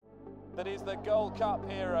that is the Gold Cup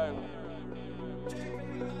hero.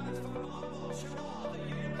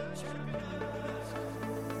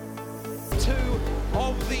 Two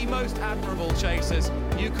of the most admirable chasers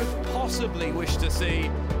you could possibly wish to see.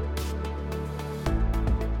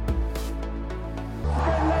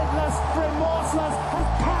 Relentless, remorseless, and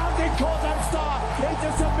pounding Kordanstar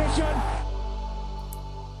into submission.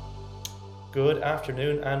 Good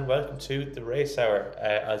afternoon and welcome to the Race Hour.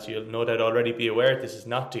 As you'll no doubt already be aware, this is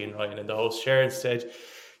not Dean Ryan in the host sharing stage.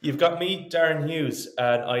 You've got me, Darren Hughes,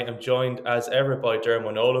 and I am joined as ever by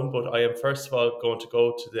Dermot Nolan, but I am first of all going to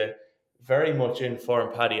go to the very much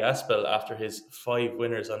informed Paddy Aspel after his 5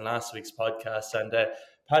 winners on last week's podcast. And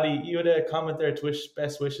Paddy, you had a comment there to wish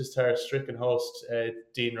best wishes to our stricken host,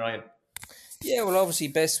 Dean Ryan. Yeah, well, obviously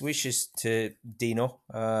best wishes to Dino.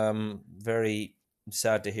 Very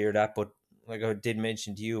sad to hear that, but like I did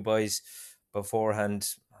mention to you boys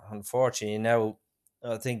beforehand, unfortunately now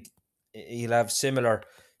I think he'll have similar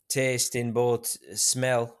taste in both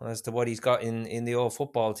smell as to what he's got in the old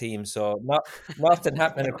football team. So nothing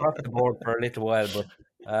happening across the board for a little while, but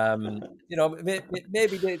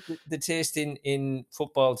maybe the taste in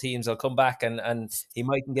football teams will come back and he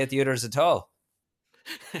mightn't get the others at all.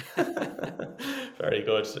 Very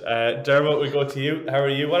good. Dermot, we go to you. How are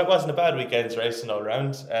you? Well, it wasn't a bad weekend's racing all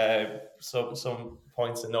around. Some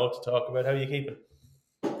points of note to talk about. How are you keeping?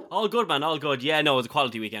 All good, man. All good. Yeah, no, it was a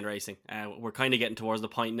quality weekend racing. We're kind of getting towards the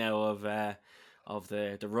point now of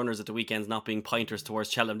the runners at the weekends not being pointers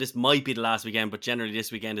towards Cheltenham. This might be the last weekend, but generally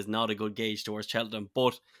this weekend is not a good gauge towards Cheltenham.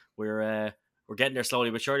 But we're getting there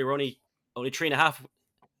slowly but surely. We're only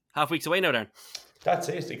 3.5 weeks away now, Darren. That's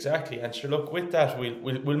it, exactly. And sure, look, with that,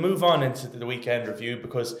 we'll move on into the weekend review,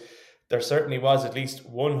 because there certainly was at least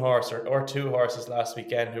one horse or two horses last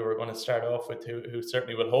weekend who we're going to start off with who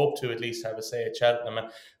certainly will hope to at least have a say at Cheltenham. And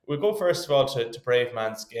we'll go first of all to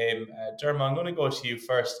Braveman's Game. Dermot, I'm going to go to you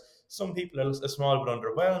first. Some people are a small bit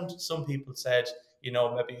underwhelmed. Some people said,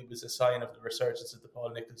 maybe it was a sign of the resurgence of the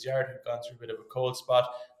Paul Nicholls yard, who'd gone through a bit of a cold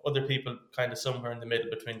spot. Other people kind of somewhere in the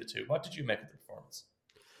middle between the two. What did you make of the performance?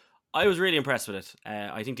 I was really impressed with it.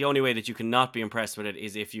 I think the only way that you cannot be impressed with it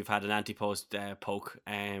is if you've had an anti-post poke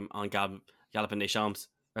on Galopin Des Champs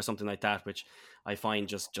or something like that, which I find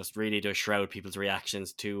just really does shroud people's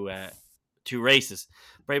reactions to races.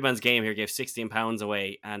 Braveman's Game here gave £16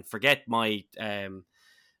 away, and forget my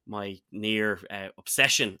my near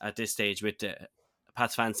obsession at this stage with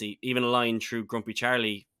Pat's Fancy, even a line through Grumpy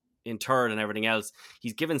Charlie in third and everything else.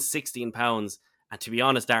 He's given £16, and to be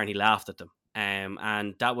honest, Darren, he laughed at them.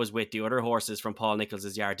 And that was with the other horses from Paul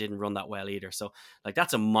Nicholls' yard didn't run that well either. So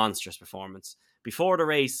that's a monstrous performance. Before the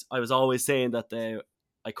race, I was always saying that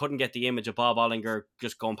I couldn't get the image of Bob Ollinger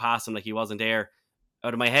just going past him like he wasn't there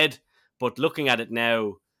out of my head. But looking at it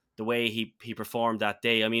now, the way he performed that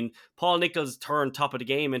day, I mean, Paul Nicholls turned top of the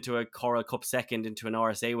game into a Coral Cup second, into an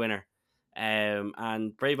RSA winner.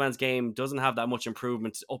 And Braveman's Game doesn't have that much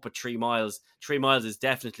improvement up at 3 miles. 3 miles is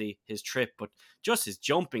definitely his trip, but just his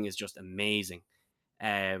jumping is just amazing.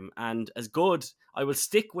 And as good, I will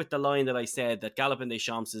stick with the line that I said that Galopin Des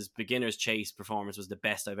Champs' beginner's chase performance was the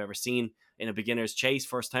best I've ever seen in a beginner's chase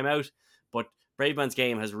first time out. But Braveman's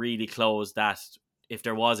Game has really closed that, if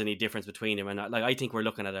there was any difference between him. And I think we're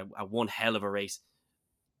looking at a one hell of a race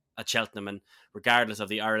at Cheltenham, and regardless of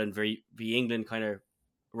the Ireland v England kind of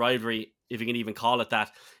rivalry, if you can even call it that,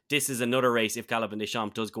 this is another race, if Galopin Des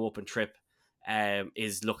Champs does go up and trip,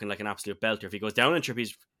 is looking like an absolute belter. If he goes down and trip,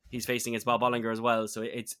 he's facing his Bob Ollinger as well. So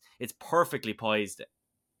it's perfectly poised,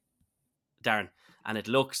 Darren. And it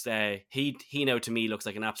looks, he now to me looks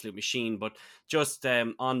like an absolute machine. But just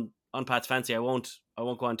on Pat's Fancy, I won't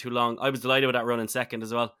go on too long. I was delighted with that run in second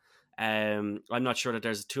as well. I'm not sure that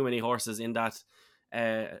there's too many horses in that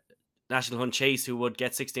National Hunt Chase who would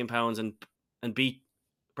get £16 and beat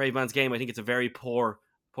Braveman's Game. I think it's a very poor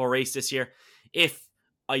race this year. If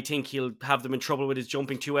I think he'll have them in trouble with his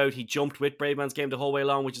jumping 2 out. He jumped with Braveman's Game the whole way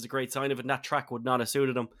along, which is a great sign of it, and that track would not have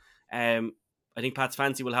suited him. I think Pat's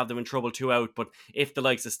Fancy will have them in trouble 2 out, but if the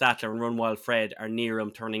likes of Statler and Run Wild Fred are near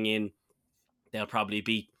him turning in, they'll probably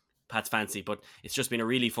beat Pat's Fancy. But it's just been a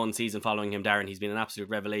really fun season following him, Darren. He's been an absolute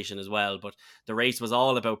revelation as well. But the race was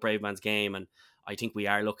all about Braveman's Game, and I think we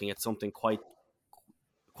are looking at something quite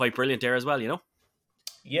brilliant there as well,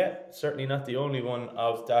 Yeah, certainly not the only one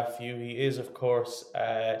of that few. He is, of course,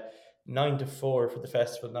 9-4 for the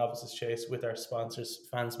Festival Novices Chase with our sponsors,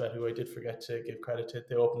 Fansbet, who I did forget to give credit to.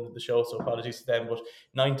 They opened the show, so apologies to them. But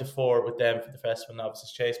 9-4 with them for the Festival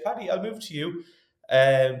Novices Chase. Paddy, I'll move to you.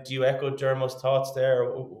 Do you echo Dermot's thoughts there?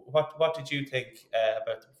 What did you think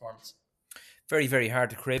about the performance? Very, very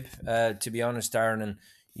hard to crib, to be honest, Darren. And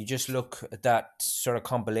you just look at that sort of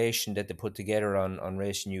compilation that they put together on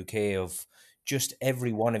Racing UK of just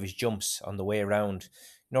every one of his jumps on the way around.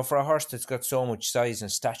 You know, for a horse that's got so much size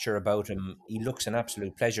and stature about him, he looks an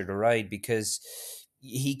absolute pleasure to ride because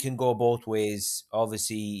he can go both ways.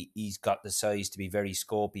 Obviously, he's got the size to be very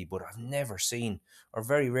scopy, but I've never seen, or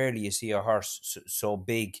very rarely you see a horse so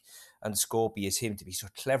big and scopy as him to be so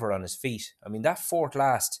clever on his feet. I mean, that fourth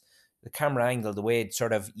last, the camera angle, the way it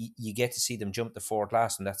sort of, you get to see them jump the fourth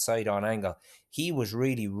last on that side-on angle, he was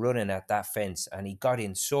really running at that fence and he got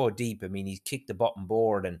in so deep. I mean, he kicked the bottom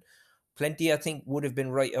board and plenty, I think, would have been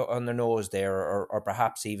right on their nose there or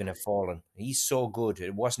perhaps even have fallen. He's so good.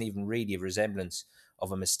 It wasn't even really a resemblance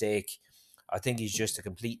of a mistake. I think he's just a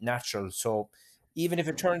complete natural. So even if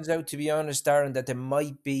it turns out, to be honest, Darren, that there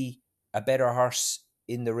might be a better horse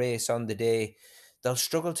in the race on the day, they'll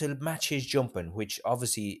struggle to match his jumping, which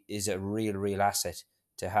obviously is a real asset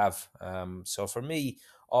to have. So for me,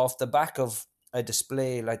 off the back of a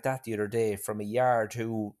display like that the other day from a yard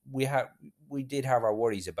who we did have our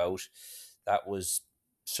worries about, that was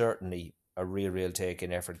certainly a real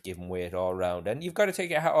taking effort, giving weight all round. And you've got to take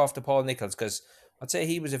your hat off to Paul Nicholls, because I'd say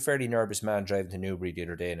he was a fairly nervous man driving to Newbury the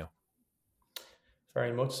other day now.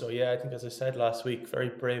 Very much so, yeah. I think, as I said last week, very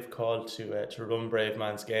brave call to run brave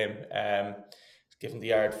man's game. Given the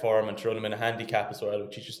yard form and to run him in a handicap as well,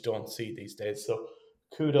 which you just don't see these days. So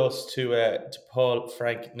kudos to Paul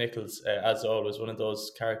Frank Nicholls, as always, one of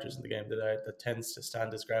those characters in the game that tends to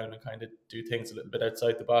stand his ground and kind of do things a little bit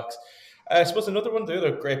outside the box. I suppose another one of the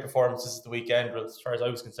other great performances of the weekend, as far as I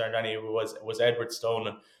was concerned anyway, was Edward Stone.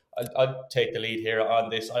 And I'll take the lead here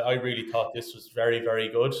on this. I really thought this was very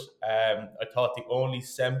good. I thought the only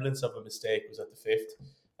semblance of a mistake was at the fifth.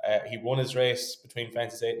 He won his race between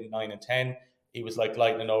fences 8 and 9 and 10. He was like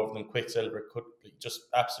lightning over them. Quicksilver just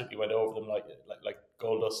absolutely went over them like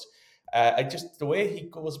gold dust. The way he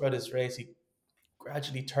goes about his race, he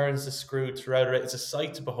gradually turns the screw throughout it. It's a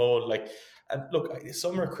sight to behold. And look,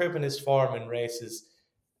 some are cribbing his form in races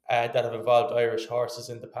that have involved Irish horses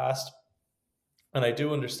in the past, and I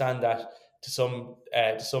do understand that to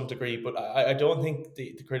some degree. But I don't think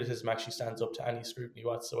the criticism actually stands up to any scrutiny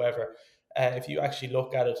whatsoever. If you actually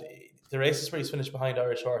look at it, the races where he's finished behind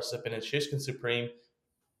Irish horses have been in Shishkin Supreme.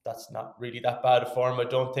 That's not really that bad a form, I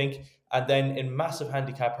don't think. And then in massive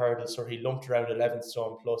handicap hurdles where he lumped around 11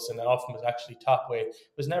 stone plus and often was actually top weight,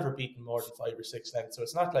 was never beaten more than 5 or 6 lengths. So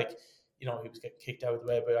it's not like, he was getting kicked out of the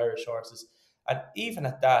way by Irish horses. And even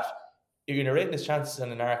at that, you're rating his chances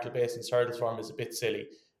in an Arkle Basin hurdles form is a bit silly,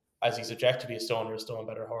 as he's objectively a stone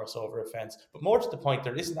better horse over a fence. But more to the point,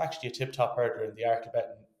 there isn't actually a tip-top hurdler in the Arkle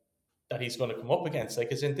Basin that he's going to come up against.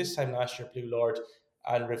 Like, as in this time last year, Blue Lord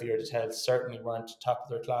and Riviere de Tel certainly weren't top of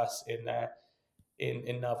their class in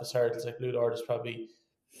novice hurdles. Like, Blue Lord is probably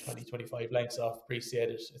 20-25 lengths off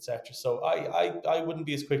Appreciated, etc. So I wouldn't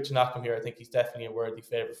be as quick to knock him here. I think he's definitely a worthy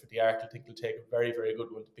favourite for the Arkle. I think he'll take a very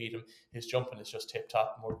good one to beat him. His jumping is just tip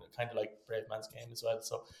top, more kind of like brave man's game as well.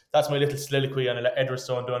 So that's my little soliloquy on Edward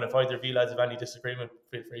Stone done. If either of you lads have any disagreement,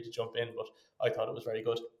 feel free to jump in, but I thought it was very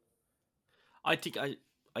good.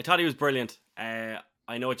 I thought he was brilliant.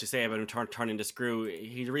 I know what you say about him turning the screw.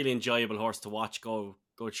 He's a really enjoyable horse to watch go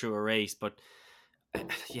through a race, but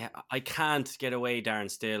yeah, I can't get away, Darren,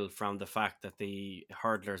 still from the fact that the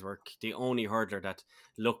hurdlers were the only hurdler that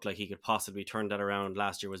looked like he could possibly turn that around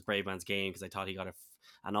last year was Brave Man's Game, because I thought he got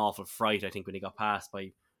an awful fright, I think, when he got passed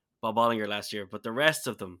by Bob Ollinger last year. But the rest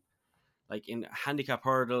of them, like in handicap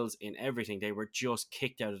hurdles, in everything, they were just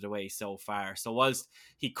kicked out of the way so far. So whilst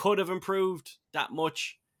he could have improved that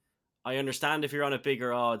much, I understand if you're on a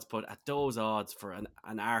bigger odds, but at those odds for an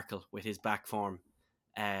Arkle with his back form,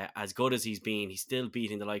 as good as he's been, he's still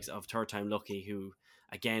beating the likes of Third Time Lucky, who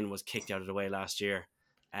again was kicked out of the way last year,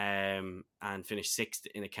 and finished 6th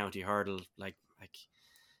in a county hurdle.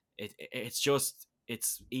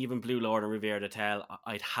 It's even Blue Lord and Riviere de Tel.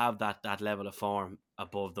 I'd have that level of form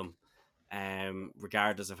above them,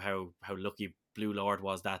 regardless of how lucky Blue Lord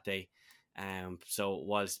was that day. So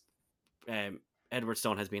whilst Edward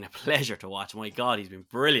Stone has been a pleasure to watch, my God, he's been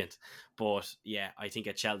brilliant. But yeah, I think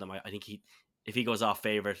at Cheltenham, I think if he goes off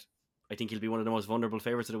favourite, I think he'll be one of the most vulnerable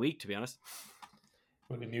favourites of the week, to be honest.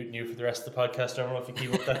 We'll be muting you for the rest of the podcast, Dermot, if you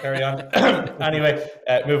keep up that carry on. Anyway,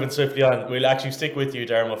 moving swiftly on, we'll actually stick with you,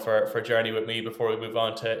 Dermot, for Journey with Me before we move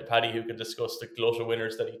on to Paddy, who can discuss the glut of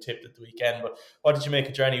winners that he tipped at the weekend. But what did you make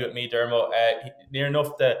of Journey with Me, Dermot? Near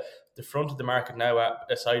enough the front of the market now,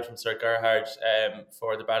 aside from Sir Gerhard,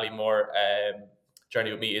 for the Ballymore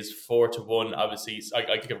Journey with Me is 4-1. Obviously,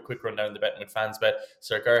 I can give a quick rundown of the betting with fans bet.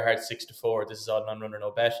 Sir Gerhard 6-4. This is all non-runner,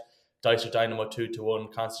 no bet. Dicer Dynamo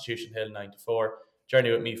 2-1. Constitution Hill 9-4.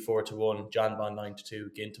 Journey With Me 4-1, John Bond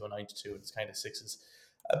 9-2, Ginto 9-2, and it's kind of sixes.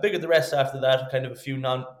 A big of the rest after that, kind of a few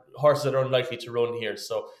horses that are unlikely to run here.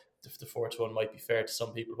 So the 4-1 might be fair to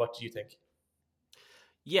some people. What do you think?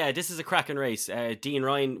 Yeah, this is a cracking race. Dean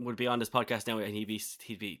Ryan would be on this podcast now, and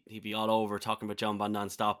he'd be all over talking about John Bond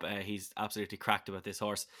non-stop. He's absolutely cracked about this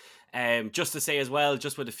horse. Just to say as well,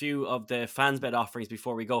 just with a few of the Fansbet offerings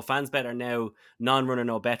before we go, Fansbet are now non-runner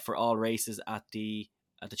no bet for all races at the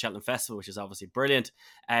Cheltenham Festival, which is obviously brilliant.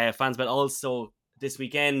 Fansbet also this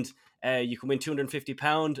weekend, you can win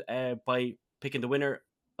 £250 by picking the winner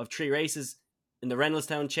of 3 races in the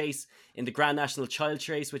Reynolstown Chase, in the Grand National Child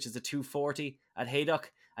Chase, which is a 240 at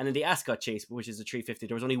Haydock, and in the Ascot Chase, which is a 350.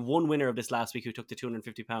 There was only one winner of this last week who took the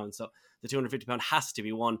 £250, so the £250 has to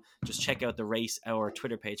be won. Just check out the Race Hour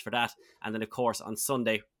Twitter page for that. And then, of course, on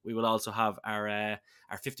Sunday, we will also have our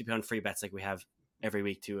 £50 free bets like we have every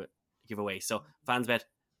week to give away. So Fansbet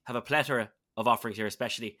have a plethora of offerings here,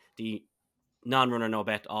 especially the non-runner no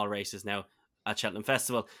bet all races now at Cheltenham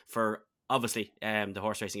Festival. For obviously, the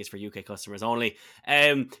horse racing is for UK customers only.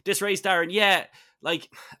 This race, Darren, yeah, like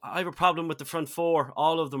I have a problem with the front 4,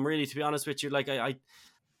 all of them really, to be honest with you. Like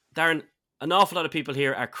Darren, an awful lot of people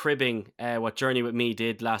here are cribbing what Journey With Me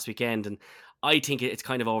did last weekend, and I think it's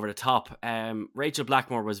kind of over the top. Rachel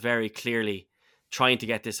Blackmore was very clearly trying to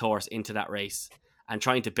get this horse into that race and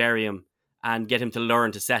trying to bury him and get him to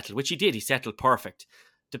learn to settle, which he did. He settled perfect.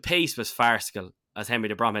 The pace was farcical, as Henry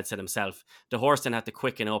de Bromhead said himself. The horse then had to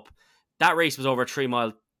quicken up. That race was over 2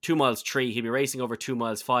 miles 3. He'd be racing over 2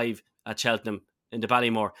 miles 5 at Cheltenham in the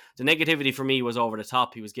Ballymore. The negativity for me was over the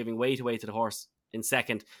top. He was giving weight away to the horse in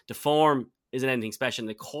second. The form isn't anything special.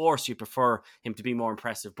 And of course, you prefer him to be more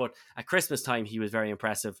impressive. But at Christmas time, he was very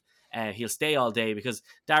impressive. He'll stay all day because,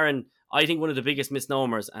 Darren, I think one of the biggest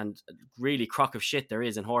misnomers and really crock of shit there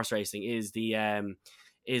is in horse racing is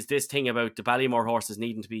is this thing about the Ballymore horses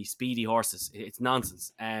needing to be speedy horses. It's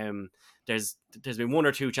nonsense. There's been 1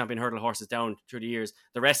 or 2 champion hurdle horses down through the years.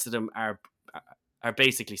 The rest of them are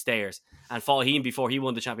basically stayers. And before he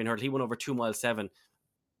won the champion hurdle, he won over 2 miles 7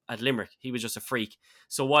 at Limerick. He was just a freak.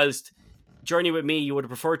 So whilst Journey With Me, you would have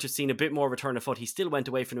preferred to have seen a bit more of a turn of foot, he still went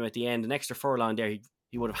away from him at the end. An extra furlong there,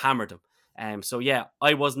 he would have hammered him. So yeah,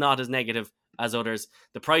 I was not as negative as others.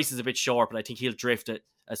 The price is a bit short, but I think he'll drift it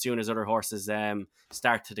as soon as other horses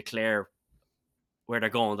start to declare where they're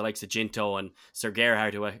going, the likes of Ginto and Sir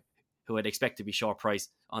Gerhard, who I'd expect to be short price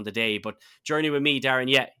on the day. But Journey With Me, Darren,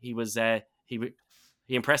 yeah, he was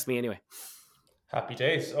he impressed me anyway. Happy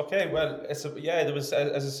days. Okay, well, there was,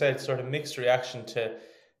 as I said, sort of mixed reaction to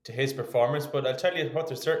his performance, but I'll tell you what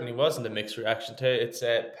there certainly wasn't a mixed reaction to. It's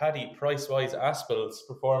Paddy Price-Wise Aspel's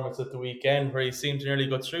performance at the weekend, where he seemed to nearly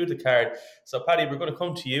go through the card. So, Paddy, we're going to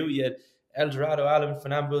come to you. You had Eldorado, Allen,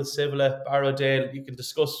 Funambule, Civola, Barrowdale. You can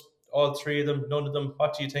discuss all 3 of them, none of them.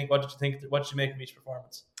 What do you think? What did you think? What did you make of each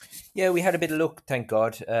performance? Yeah, we had a bit of luck, thank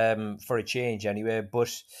God, for a change anyway.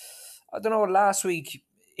 But I don't know, last week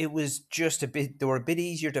it was just they were a bit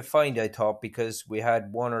easier to find, I thought, because we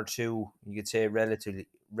had 1 or 2, you could say,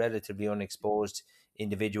 relatively unexposed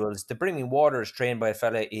individuals. The Brimming Water is trained by a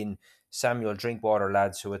fella in Samuel Drinkwater,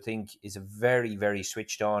 lads, who I think is a very, very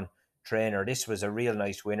switched on trainer. This was a real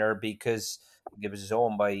nice winner because it was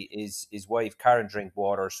owned by his wife, Karen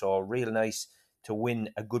Drinkwater. So real nice to win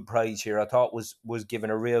a good prize here. I thought was given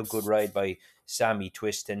a real good ride by Sammy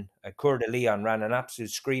Twiston. Coeur de Leon ran an absolute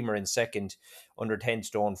screamer in second under 10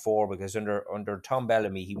 stone 4 because under Tom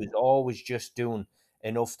Bellamy, he was always just doing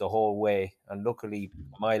enough the whole way. And luckily,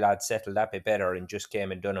 my lad settled that bit better and just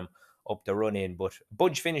came and done him up the run in. But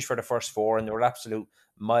Budge finished for the first 4 and they were absolute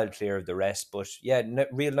mile clear of the rest. But yeah,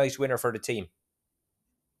 real nice winner for the team.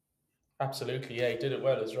 Absolutely, yeah, he did it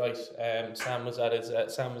well, is right. Sam was at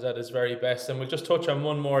his very best, and we'll just touch on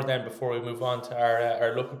one more then before we move on to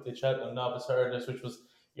our look at the Cheltenham Novice Hurdlers, which was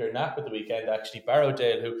your nap of the weekend, actually.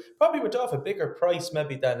 Barrowdale, who probably went off a bigger price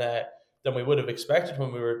maybe than we would have expected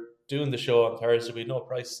when we were doing the show on Thursday. We had no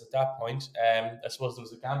prices at that point. I suppose there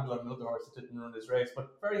was a gamble on another horse that didn't run his race, but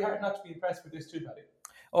very hard not to be impressed with this too, Paddy.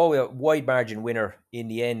 Oh, yeah, wide margin winner in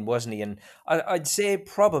the end, wasn't he? And I'd say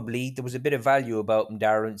probably there was a bit of value about him,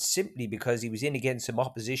 Darren, simply because he was in against some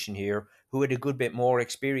opposition here who had a good bit more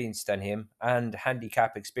experience than him and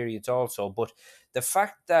handicap experience also. But the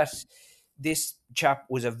fact that this chap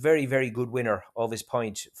was a very, very good winner of his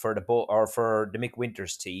point for the Mick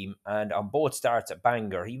Winters team, and on both starts at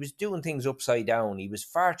Bangor, he was doing things upside down. He was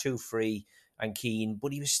far too free and keen,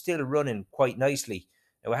 but he was still running quite nicely.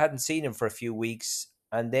 Now, I hadn't seen him for a few weeks,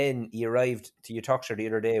 and then he arrived to Uttoxeter the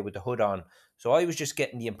other day with the hood on. So I was just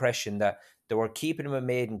getting the impression that they were keeping him a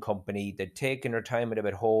maiden company. They'd taken their time with him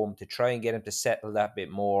at home to try and get him to settle that bit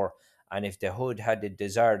more. And if the Hood had the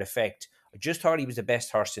desired effect, I just thought he was the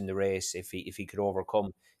best horse in the race if he could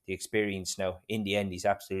overcome the experience. Now, in the end, he's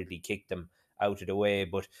absolutely kicked them out of the way.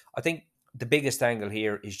 But I think the biggest angle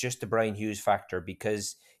here is just the Brian Hughes factor,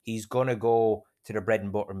 because he's going to go to the bread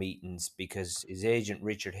and butter meetings, because his agent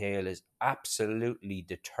Richard Hale is absolutely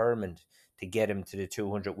determined to get him to the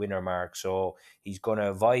 200 winner mark. So he's going to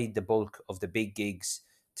avoid the bulk of the big gigs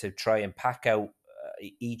to try and pack out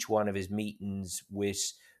each one of his meetings with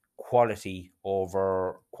quality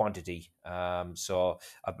over quantity. So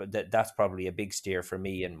that's probably a big steer for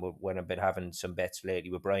me, and when I've been having some bets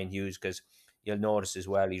lately with Brian Hughes, because you'll notice as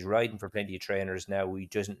well he's riding for plenty of trainers now he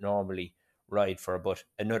doesn't normally ride for, but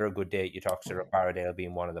Another Good Day at Uttoxeter or Paradale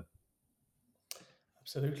being one of them.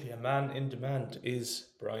 Absolutely, a man in demand is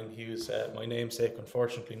Brian Hughes. My namesake,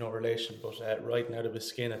 unfortunately, no relation, but riding out of his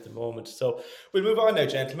skin at the moment. So we'll move on now,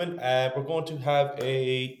 gentlemen. We're going to have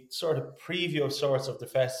a sort of preview of sorts of the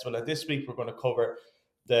festival, and this week we're going to cover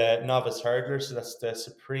the novice hurdlers. So that's the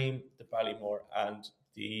Supreme, the Ballymore, and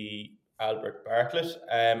the Albert Bartlett.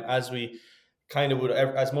 As we kind of would,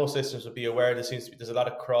 as most listeners would be aware, there's a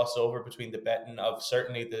lot of crossover between the betting of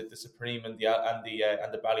certainly the Supreme and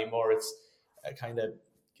the Ballymore. It's a kind of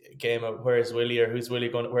game of where's Willie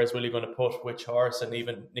going to put which horse, and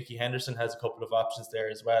even Nicky Henderson has a couple of options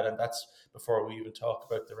there as well, and that's before we even talk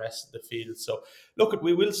about the rest of the field. So look,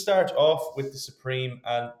 we will start off with the Supreme,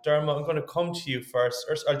 and Dermot, I'm going to come to you first.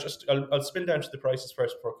 Or I'll spin down to the prices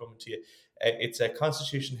first before coming to you. It's a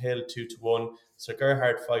Constitution Hill 2-1, Sir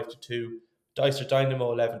Gerhard 5-2, Dicer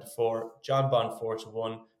Dynamo 11-4, John Bond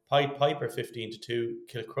 4-1, Pied Piper 15-2,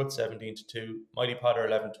 Kilcrut 17-2, Mighty Potter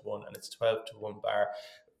 11-1, and it's 12-1 bar.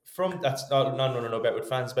 From that's non-runner no bet with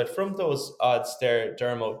fans bet. From those odds there,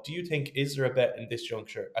 Dermo, do you think is there a bet at this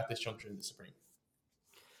juncture in the Supreme?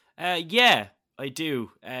 Yeah, I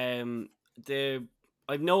do.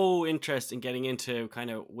 I've no interest in getting into kind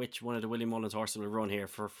of which one of the Willie Mullins horses will run here.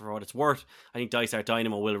 For what it's worth, I think Dysart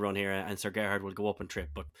Dynamo will run here, and Sir Gerhard will go up and trip.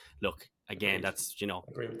 But look, again, Agreed. That's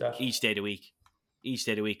Agree with that. Each day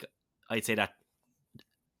of the week, I'd say that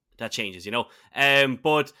changes,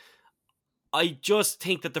 but I just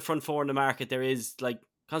think that the front four in the market, there is, like,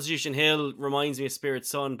 Constitution Hill reminds me of Spirit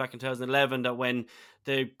Sun back in 2011, that when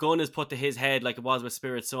the gun is put to his head like it was with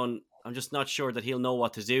Spirit Sun, I'm just not sure that he'll know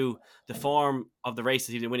what to do. The form of the races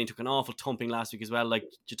he's been winning took an awful thumping last week as well. Like,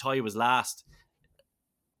 Jatoya was last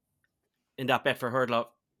in that bet for hurdle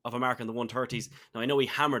of a mark in the 130s. Now, I know he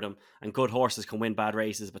hammered him, and good horses can win bad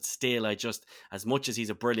races, but still, as much as he's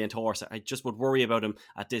a brilliant horse, I just would worry about him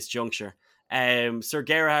at this juncture. Sir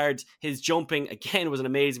Gerhard, his jumping, again, was an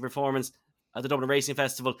amazing performance at the Dublin Racing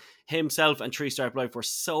Festival. Himself and Three Stripe Life were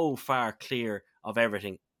so far clear of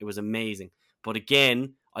everything. It was amazing. But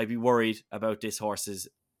again, I'd be worried about this horse's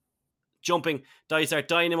jumping. Dysart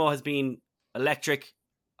Dynamo has been electric.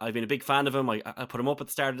 I've been a big fan of him. I put him up at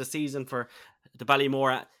the start of the season for the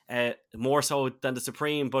Ballymore, more so than the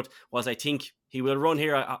Supreme. But whilst I think he will run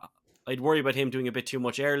here, I'd worry about him doing a bit too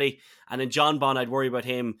much early. And in John Bond, I'd worry about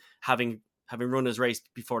him having run his race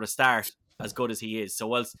before the start, as good as he is. So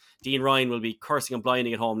whilst Dean Ryan will be cursing and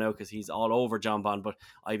blinding at home now because he's all over John Bond, but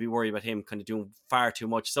I'd be worried about him kind of doing far too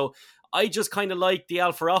much. So I just kind of like the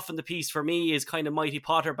Alpha Off, and the piece for me is kind of Mighty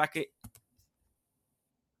Potter. Back in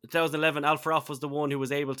 2011, Alpha Off was the one who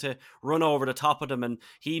was able to run over the top of them, and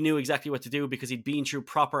he knew exactly what to do because he'd been through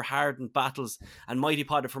proper hardened battles. And Mighty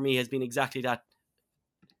Potter for me has been exactly that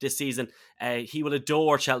this season. He will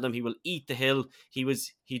adore Cheltenham. He will eat the hill.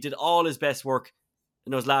 He did all his best work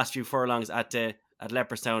in those last few furlongs at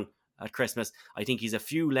Leopardstown at Christmas. I think he's a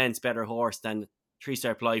few lengths better horse than Three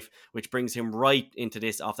Stripe Life, which brings him right into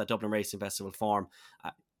this off that Dublin Racing Festival form.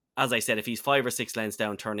 As I said, if he's 5 or 6 lengths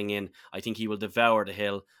down turning in, I think he will devour the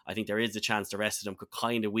hill. I think there is a chance the rest of them could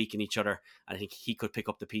kind of weaken each other, and I think he could pick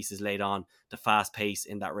up the pieces late on. The fast pace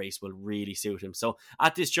in that race will really suit him. So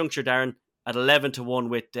at this juncture, Darren, at 11-1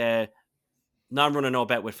 with non-runner no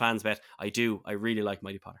bet with fans bet, I really like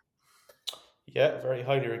Mighty Potter. Yeah, very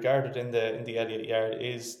highly regarded in the Elliott Yard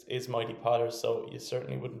is Mighty Potter, so you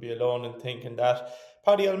certainly wouldn't be alone in thinking that.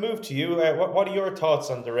 Paddy, I'll move to you. What are your thoughts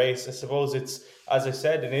on the race? I suppose it's, as I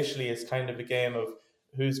said initially, it's kind of a game of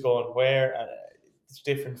who's going where. It's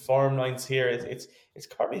different form lines here. It's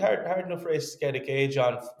probably hard enough race to get a gauge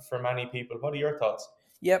on for many people. What are your thoughts?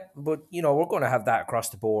 Yep, but we're going to have that across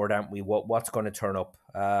the board, aren't we? What's going to turn up?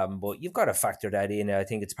 But you've got to factor that in. I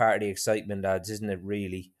think it's part of the excitement, lads, isn't it?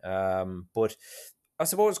 Really. But I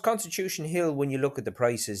suppose Constitution Hill, when you look at the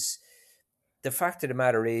prices, the fact of the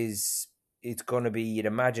matter is, it's going to be, you'd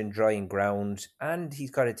imagine, drying ground, and he's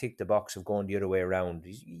got to tick the box of going the other way around.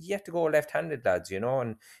 You have to go left-handed, lads,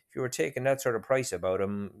 and if you were taking that sort of price about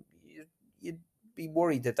him, you'd be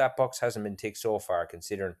worried that box hasn't been ticked so far,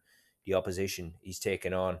 considering the opposition he's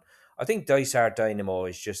taken on. I think Dysart Dynamo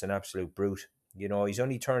is just an absolute brute. You know, he's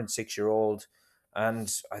only turned 6-year-old,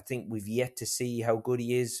 and I think we've yet to see how good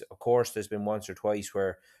he is. Of course, there's been once or twice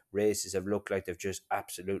where races have looked like they've just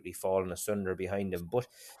absolutely fallen asunder behind him. But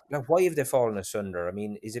now, why have they fallen asunder? I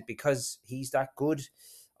mean, is it because he's that good?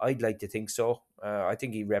 I'd like to think so. I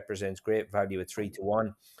think he represents great value at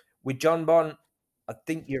 3-1. With John Bon, I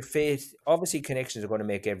think your fate, obviously Connections are going to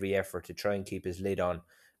make every effort to try and keep his lid on.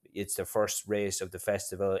 It's the first race of the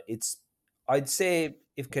festival. I'd say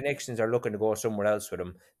if Connections are looking to go somewhere else with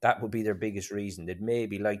him, that would be their biggest reason. They'd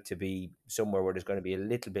maybe like to be somewhere where there's going to be a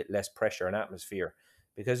little bit less pressure and atmosphere,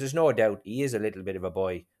 because there's no doubt he is a little bit of a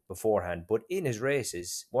boy beforehand. But in his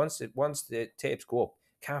races, once the tapes go up,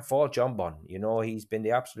 can't fault John Bon. You know, he's been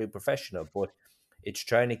the absolute professional, but it's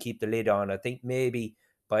trying to keep the lid on. I think maybe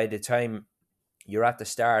by the time you're at the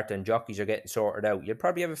start and jockeys are getting sorted out, you'll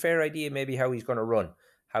probably have a fair idea maybe how he's going to run,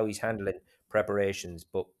 how he's handling preparations.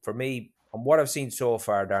 But for me, on what I've seen so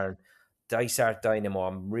far, Darren, Dysart Dynamo,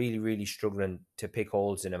 I'm really, really struggling to pick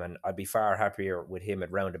holes in him, and I'd be far happier with him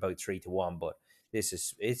at round about 3-1. But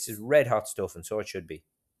it's red hot stuff, and so it should be.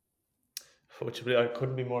 Fortunately, I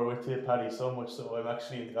couldn't be more with you, Paddy, so much so I'm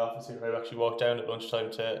actually in the office here. I've actually walked down at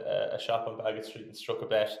lunchtime to a shop on Bagot Street and struck a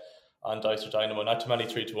bet on Dysart Dynamo. Not too many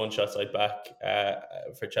 3-1 shots I'd back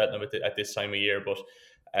for Cheltenham at this time of year, but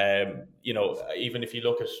you know, even if you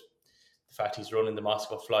look at the fact he's running the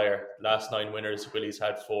Moscow Flyer, last 9 winners, Willie's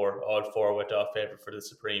had 4, all 4 went off favourite for the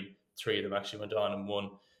Supreme. 3 of them actually went on and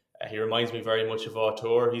won. He reminds me very much of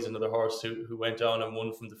Auteur. He's another horse who went on and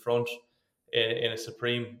won from the front in a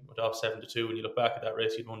Supreme, went off 7-2. When you look back at that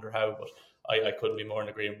race, you'd wonder how, but I couldn't be more in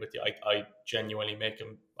agreement with you. I genuinely make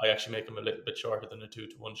him a little bit shorter than a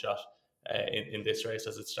 2-1 shot in this race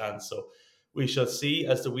as it stands. So we shall see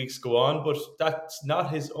as the weeks go on, but that's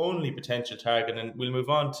not his only potential target. And we'll move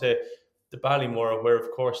on to the Ballymore, where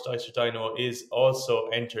of course Dysart Dynamo is also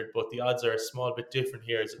entered, but the odds are a small bit different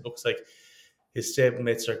here, as it looks like his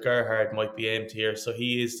stablemate Sir Gerhard might be aimed here. So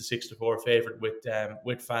he is the 6-4 favourite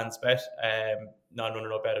with Fans Bet. Non-runner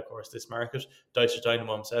no bet, of course, this market. Dysart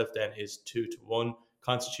Dynamo himself then is 2-1.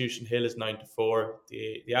 Constitution Hill is 9-4.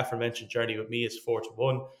 The aforementioned Journey With Me is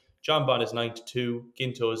 4-1. John Bon is 9-2.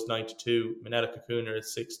 Ginto is 9-2. Manella Cocooner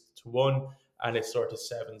is 6-1. And it's sort of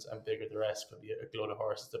sevens and bigger. The rest could be a load of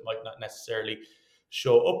horses that might not necessarily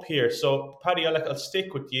show up here. So, Paddy, I'll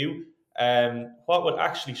stick with you. What will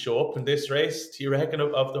actually show up in this race, do you reckon,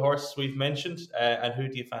 of the horses we've mentioned, and who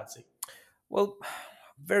do you fancy? Well,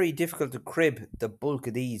 very difficult to crib the bulk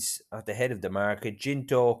of these at the head of the market.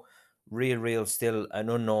 Ginto, real still an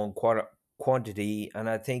unknown quantity, and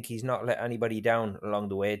I think he's not let anybody down along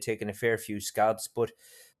the way, taking a fair few scalps. But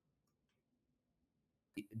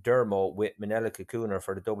Dermo with Manella Cocooner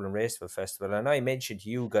for the Dublin Raceway Festival, and I mentioned to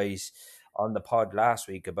you guys on the pod last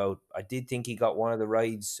week about I did think he got one of the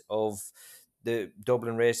rides of the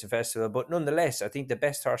Dublin Racing Festival, but nonetheless I think the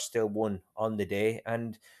best horse still won on the day,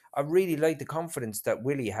 and I really liked the confidence that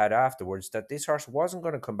Willie had afterwards that this horse wasn't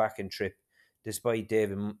going to come back and trip, despite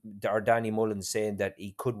Danny Mullins saying that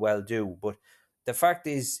he could well do. But the fact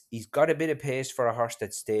is he's got a bit of pace for a horse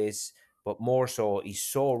that stays, but more so he's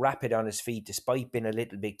so rapid on his feet despite being a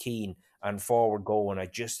little bit keen and forward going. I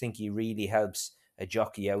just think he really helps a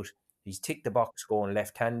jockey out. He's ticked the box going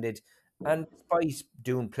left-handed, and despite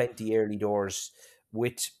doing plenty early doors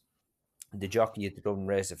with the jockey at the Dublin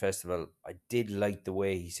Racing Festival, I did like the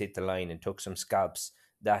way he's hit the line and took some scalps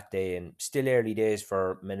that day. And still early days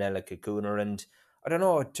for Manella Cocooner, and I don't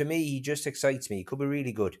know, to me he just excites me. He could be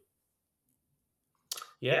really good.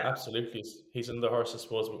 Yeah, absolutely. He's another horse, I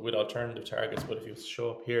suppose, with alternative targets, but if he was to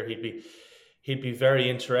show up here, he'd be very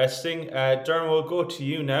interesting. Dermot, we'll go to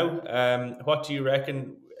you now. What do you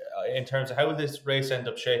reckon in terms of how this race end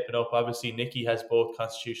up shaping up? Obviously, Nicky has both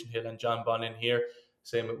Constitution Hill and John Bon in here.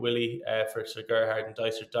 Same with Willie for Sir Gerhard and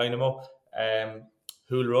Dysart Dynamo.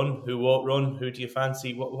 Who'll run? Who won't run? Who do you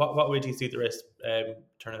fancy? What way do you see the race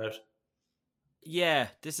turning out? Yeah,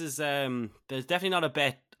 this is there's definitely not a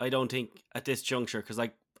bet, I don't think, at this juncture, because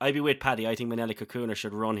I'd be with Paddy. I think Manella Cocooner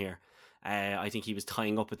should run here. I think he was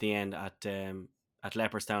tying up at the end at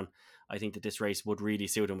Leopardstown. I think that this race would really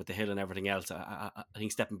suit him with the hill and everything else. I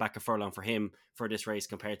think stepping back a furlong for him for this race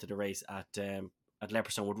compared to the race at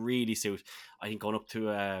Leopardstown would really suit. I think going up to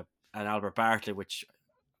an Albert Bartlett, which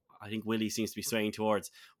I think Willie seems to be swaying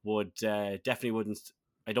towards, would definitely wouldn't.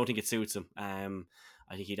 I don't think it suits him.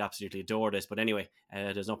 I think he'd absolutely adore this. But anyway,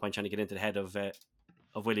 there's no point trying to get into the head of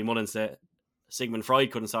Willie Mullins. Sigmund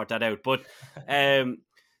Freud couldn't sort that out. But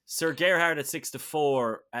Sir Gerhard at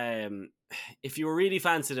 6-4. If you were really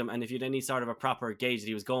fancied him, and if you had any sort of a proper gauge that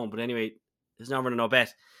he was going, but anyway, there's no running no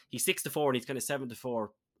bet. He's 6-4, and he's kind of 7-4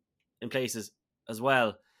 in places as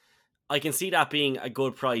well. I can see that being a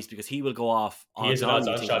good price because he will go off on. He is an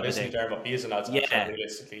odds-on shot, isn't he, Dermot? He is an odds-on shot,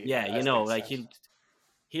 realistically. Yeah, you know, like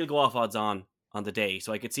he'll go off odds-on the day.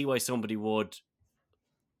 So I could see why somebody would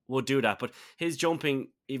do that. But his jumping,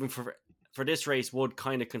 even for this race, would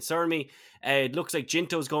kind of concern me. It looks like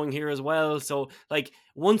Ginto's going here as well. So, like,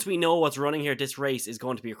 once we know what's running here, this race is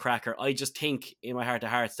going to be a cracker. I just think in my heart of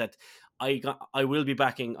hearts that I will be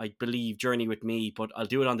backing, I believe, Journey with Me, but I'll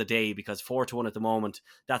do it on the day because 4-1 at the moment,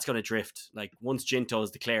 that's going to drift. Like, once Ginto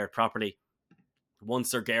is declared properly,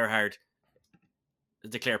 once Sir Gerhard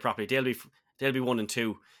is declared properly, they'll be 1 and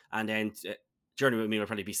 2, and then Journey with Me will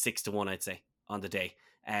probably be 6-1, I'd say, on the day.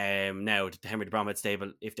 Now the Henry de Bromhead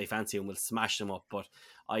stable, if they fancy him, will smash them up. But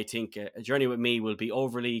I think a Journey with Me will be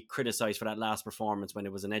overly criticised for that last performance when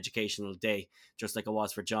it was an educational day, just like it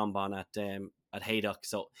was for John Bon at Haydock.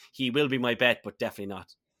 So he will be my bet, but definitely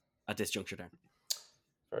not at this juncture there.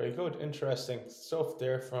 Very good, interesting stuff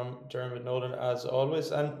there from Dermot Nolan as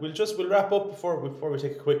always. And we'll wrap up before we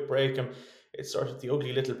take a quick break. It's sort of the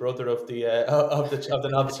ugly little brother of the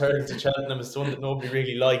novice hurdle to Cheltenham. It's one that nobody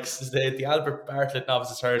really likes. Is the Albert Bartlett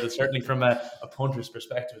novices hurdle. Certainly from a punter's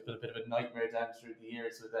perspective, it's been a bit of a nightmare down through the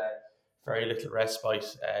years with very little respite.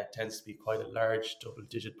 Tends to be quite a large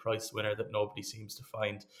double-digit price winner that nobody seems to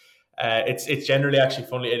find. It's generally actually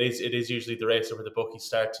funny. It is usually the race where the bookies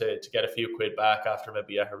start to get a few quid back after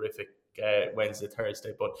maybe a horrific Wednesday,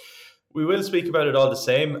 Thursday, but we will speak about it all the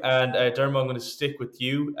same. And Dermot, I'm going to stick with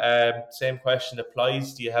you. Same question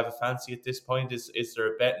applies. Do you have a fancy at this point? Is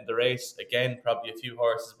there a bet in the race? Again, probably a few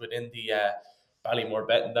horses within the Ballymore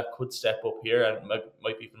betting that could step up here and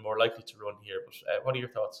might be even more likely to run here. But what are your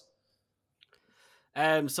thoughts?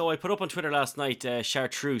 So I put up on Twitter last night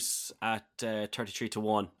Chartreuse at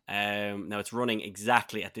 33-1. Now it's running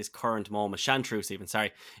exactly at this current moment. Chartreuse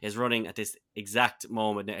is running at this exact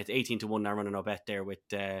moment. It's 18-1 now, running no bet there with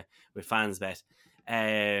fans bet.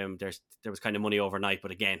 There was kind of money overnight,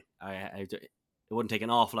 but again, it wouldn't take an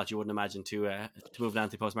awful lot, you wouldn't imagine, to move the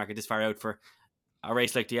anti-post market this far out for a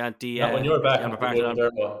race like the anti. Not when you're back,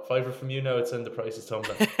 $5 from you now, it's in the price is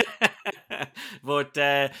tumbling. But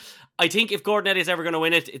I think if Gordon Eddy is ever going to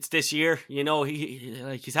win it, it's this year. You know,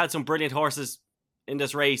 he's had some brilliant horses in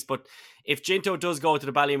this race, but if Ginto does go to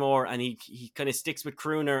the Ballymore and he kind of sticks with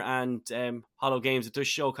Crooner and Hollow Games, it does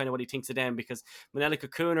show kind of what he thinks of them, because Manella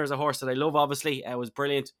Crooner is a horse that I love, obviously. Was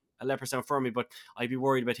brilliant, 11% for me, but I'd be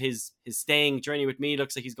worried about his staying. Journey with Me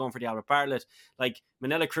looks like he's going for the Albert Bartlett. Like,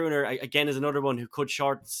 Manella Crooner, again, is another one who could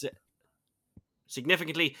short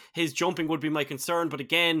significantly. His jumping would be my concern, but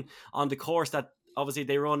again, on the course that obviously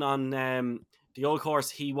they run on the old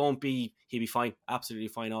course, he'll be fine, absolutely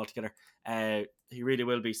fine altogether. He really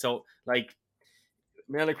will be. So, like,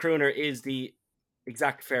 Manella Crooner is the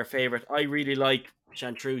exact fair favourite. I really like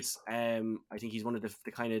Chartreuse. I think he's one of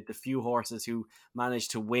the kind of the few horses who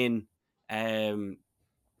managed to win when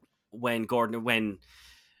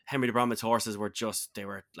Henry de Bromhead's horses they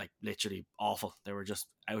were like literally awful. They were just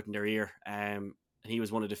out in their ear. And he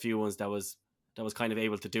was one of the few ones that was kind of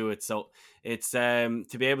able to do it. So it's to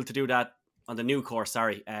be able to do that on the new course,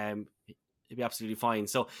 it'd be absolutely fine.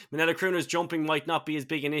 So Manella Crooner's jumping might not be as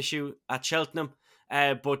big an issue at Cheltenham,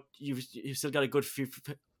 but you've still got a good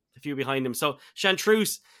few behind him. So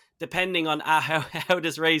Chartreuse, depending on how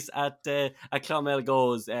this race at Clonmel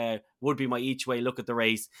goes, would be my each way look at the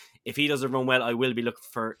race. If he doesn't run well, I will be looking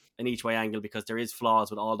for an each way angle, because there is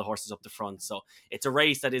flaws with all the horses up the front. So it's a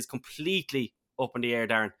race that is completely up in the air,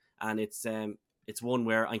 Darren, and it's one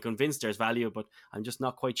where I'm convinced there's value, but I'm just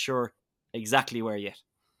not quite sure exactly where yet.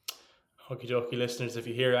 Okie dokie, listeners, if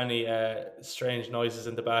you hear any strange noises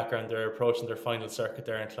in the background, they're approaching their final circuit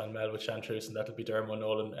there in Clonmel with Chartreuse, and that'll be Dermot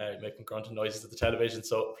Nolan making grunting noises at the television,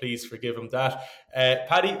 so please forgive him that.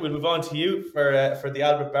 Paddy, we'll move on to you for the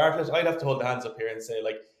Albert Bartlett. I'd have to hold the hands up here and say,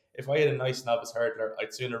 like, if I had a nice novice hurdler,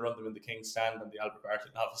 I'd sooner run them in the King's Stand than the Albert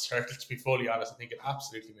Bartlett novice hurdle, to be fully honest. I think it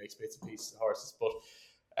absolutely makes bits and pieces of horses.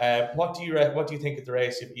 But what do you think of the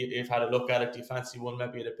race? You've had a look at it. Do you fancy one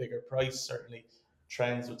maybe at a bigger price? Certainly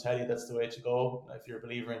trends will tell you that's the way to go if you're a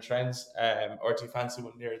believer in trends, or do you fancy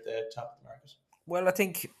one near the top of the market? Well, I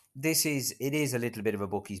think it is a little bit of a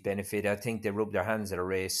bookie's benefit. I think they rub their hands at a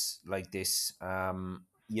race like this. I'm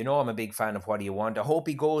a big fan of What Do You Want. I hope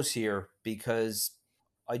he goes here, because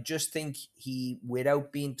I just think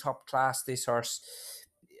without being top class, this horse,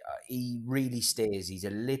 he really stays. He's a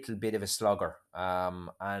little bit of a slugger.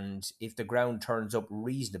 And if the ground turns up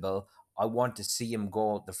reasonable, I want to see him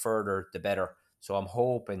go the further, the better. So I'm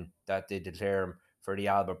hoping that they declare him for the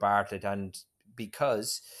Albert Bartlett. And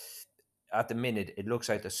because at the minute it looks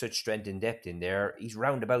like there's such strength and depth in there, he's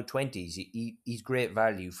round about 20s. He's great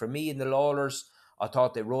value. For me in the Lawlers, I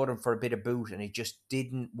thought they rode him for a bit of boot and it just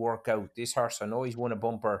didn't work out. This horse, I know he's won a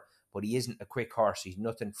bumper, but he isn't a quick horse. He's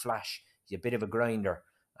nothing flash. He's a bit of a grinder.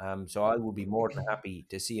 So I would be more than happy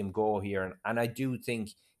to see him go here. And I do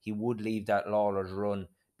think he would leave that Lawlers run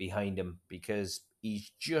behind him because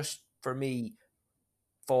he's just, for me,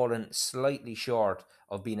 fallen slightly short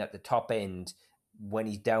of being at the top end when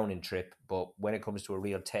he's down in trip. But when it comes to a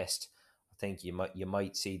real test, I think you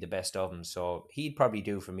might see the best of him. So he'd probably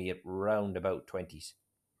do for me at round about 20s.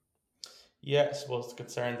 Yeah, I suppose the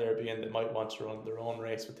concern there being they might want to run their own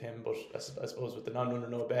race with him, but I suppose with the non-runner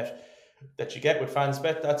no bet that you get with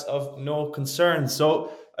Fansbet, that's of no concern.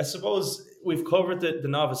 So I suppose we've covered the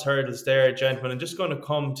novice hurdles there, gentlemen. I'm just going to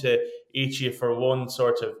come to each of you for one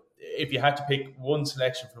sort of, if you had to pick one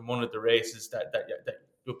selection from one of the races that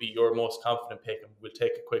would be your most confident pick, and we'll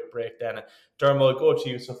take a quick break then. And Dermot, I'll go to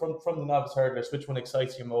you. So from the novice hurdlers, which one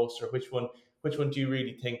excites you most, or which one do you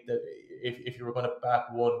really think that if you were going to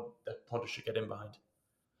back one, that Punter should get in behind?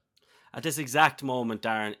 At this exact moment,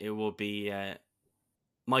 Darren, it will be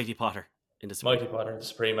Mighty Potter in the Supreme. Mighty Potter in the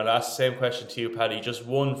Supreme. I'll ask the same question to you, Paddy. Just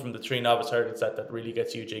one from the three novice hurdles that really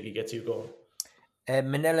gets you jiggy, gets you going.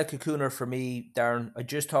 Manila Cocooner for me, Darren. I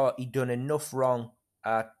just thought he'd done enough wrong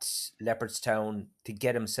at Leopardstown to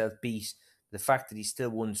get himself beat. The fact that he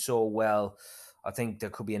still won so well, I think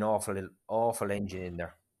there could be an awful engine in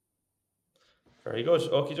there. Very good.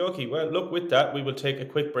 Okie dokie. Well, look, with that, we will take a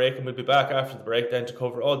quick break and we'll be back after the break then to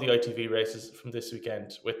cover all the ITV races from this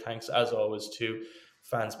weekend, with thanks, as always, to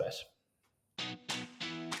Fansbet.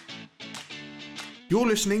 You're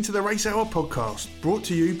listening to the Race Hour podcast, brought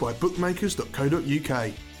to you by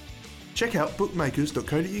bookmakers.co.uk. Check out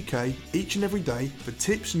bookmakers.co.uk each and every day for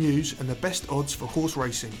tips, news and the best odds for horse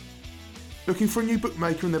racing. Looking for a new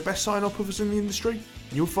bookmaker and the best sign-up offers in the industry?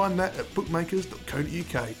 You'll find that at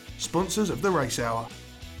bookmakers.co.uk, sponsors of the Race Hour.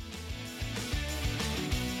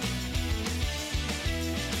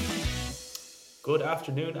 Good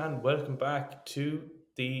afternoon and welcome back to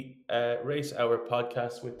the Race Hour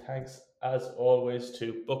podcast, with thanks as always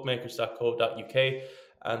to bookmakers.co.uk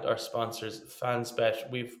and our sponsors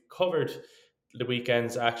Fansbet. We've covered the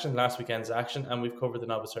last weekend's action, and we've covered the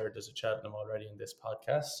novice hurdles at Cheltenham already in this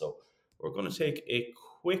podcast. So we're going to take a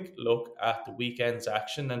quick look at the weekend's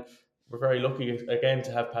action, and we're very lucky again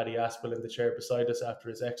to have Paddy Aspel in the chair beside us after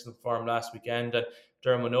his excellent form last weekend, and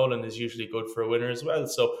Dermot Nolan is usually good for a winner as well.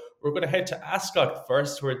 So we're going to head to Ascot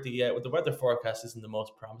first, where the weather forecast isn't the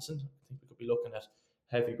most promising. I think we could be looking at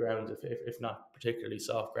heavy ground, if not particularly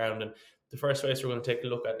soft ground. And the first race we're going to take a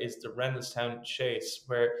look at is the Reynolstown Chase,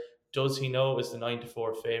 where Does He Know is the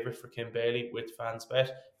 9-4 favourite for Kim Bailey with Fansbet.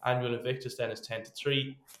 Annual Invictus then is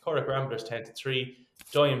 10-3. Corrick Rambler is 10-3.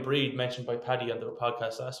 Doyen Breed, mentioned by Paddy on the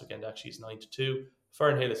podcast last weekend, actually is 9-2.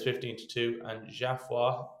 Fernhill is 15-2, and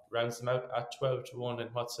Jaffroy rounds them out at 12-1 in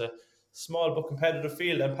what's a small but competitive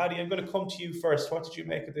field. And Paddy, I'm going to come to you first. What did you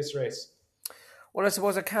make of this race? Well, I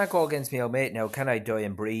suppose I can't go against my old mate now, can I,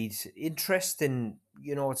 Doyen Breed? Interesting,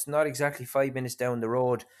 it's not exactly 5 minutes down the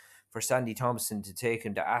road for Sandy Thompson to take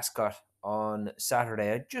him to Ascot on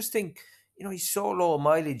Saturday. I just think, he's so low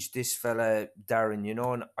mileage, this fella, Darren,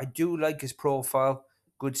 and I do like his profile.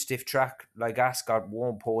 Good stiff track like Ascot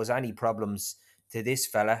won't pose any problems to this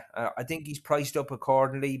fella. I think he's priced up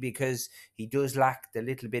accordingly because he does lack the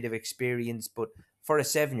little bit of experience, but for a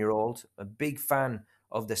 7-year-old, a big fan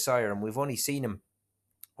of the sire, and we've only seen him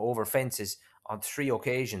over fences on 3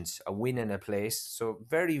 occasions, a win in a place, so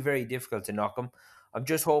very, very difficult to knock him. I'm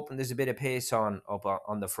just hoping there's a bit of pace on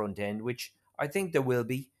the front end, which I think there will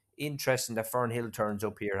be. Interesting that Fernhill turns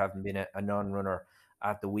up here, having been a non-runner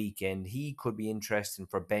at the weekend. He could be interesting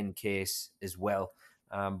for Ben Case as well.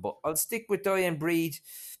 But I'll stick with Doyen Breed.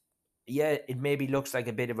 Yeah, it maybe looks like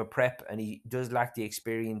a bit of a prep, and he does lack the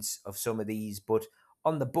experience of some of these, but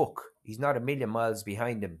on the book, he's not a million miles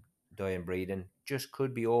behind him, Doyen Breed, and just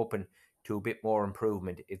could be open to a bit more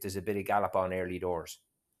improvement if there's a bit of gallop on early doors.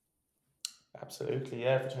 Absolutely,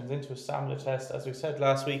 yeah. If it turns into a stamina test, as we said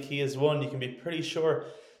last week, he is one you can be pretty sure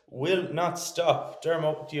will not stop.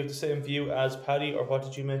 Dermot, do you have the same view as Paddy, or what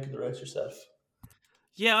did you make of the race yourself?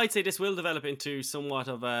 Yeah, I'd say this will develop into somewhat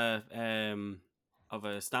of a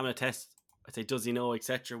stamina test. I'd say Does He Know,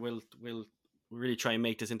 etc. will really try and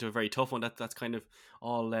make this into a very tough one. That's kind of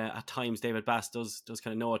all at times David Bass does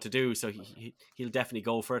kind of know what to do, so he'll definitely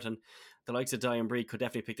go for it. And the likes of Diane Breed could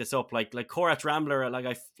definitely pick this up. Like Korat Rambler,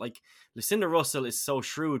 like Lucinda Russell is so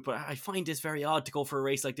shrewd, but I find this very odd to go for a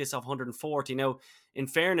race like this off 140. Now, in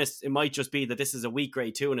fairness, it might just be that this is a weak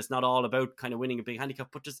grade too, and it's not all about kind of winning a big handicap,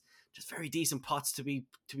 but just very decent pots to be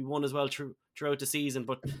won as well throughout the season.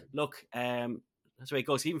 But look, that's the way it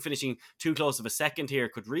goes. Even finishing too close of a second here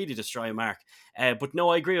could really destroy a mark. But no,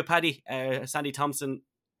 I agree with Paddy. Sandy Thompson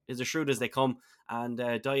is as shrewd as they come,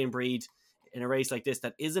 and Diane Breed in a race like this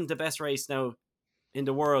that isn't the best race now in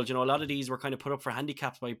the world. You know, a lot of these were kind of put up for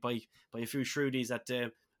handicaps by a few shrewdies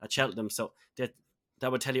at Cheltenham. So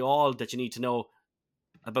that would tell you all that you need to know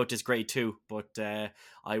about this grade 2. But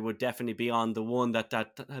I would definitely be on the one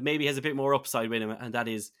that maybe has a bit more upside with him, and that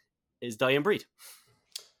is Diane Breed.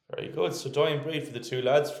 Very good. So Diane Breed for the two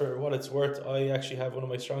lads. For what it's worth, I actually have one of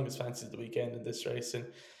my strongest fancies of the weekend in this race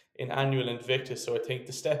in Annual Invictus. So I think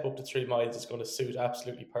the step up to 3 miles is going to suit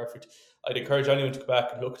absolutely perfect. I'd encourage anyone to go back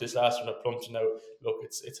and look at this last run at Plumpton. Now, look,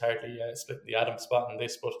 it's hardly splitting the atom spot in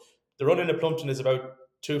this, but the run in at Plumpton is about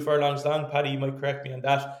 2 furlongs long. Paddy, you might correct me on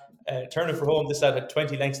that. Turning for home, this lad had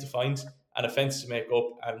 20 lengths to find and a fence to make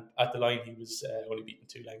up, and at the line he was only beaten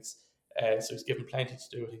 2 lengths. So he's given plenty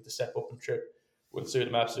to do. I think the step up and trip will suit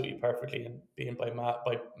him absolutely perfectly, and being by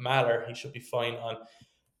Mahler, he should be fine on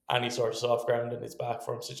any sort of soft ground, and his back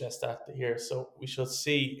form suggests that here. So we shall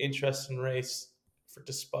see. Interesting race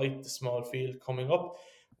despite the small field coming up.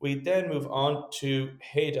 We then move on to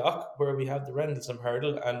Haydock, where we have the Rendlesham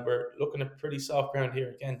Hurdle, and we're looking at pretty soft ground here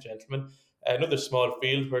again, gentlemen. Another small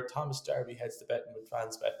field where Thomas Darby heads the betting with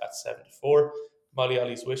Fansbet at 7-4. Molly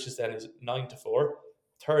Ollie's Wishes then is 9-4.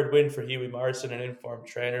 Third win for Hughie Morrison, an informed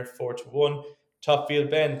trainer, 4-1. Topfield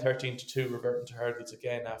Ben, 13-2, reverting to hurdles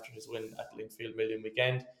again after his win at Lingfield Million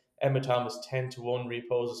Weekend. Emma Thomas, 10-1,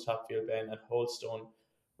 reposes Topfield Ben, and Holdstone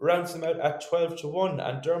rounds them out at 12-1.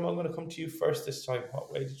 And Dermot, I'm going to come to you first this time.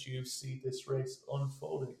 What way did you see this race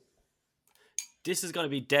unfolding? This is going to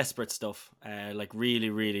be desperate stuff, like really,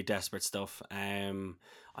 really desperate stuff. I'm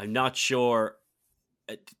not sure.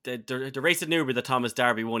 The race at Newbury that Thomas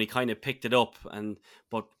Darby won, he kind of picked it up,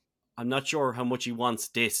 but I'm not sure how much he wants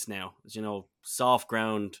this now. You know, soft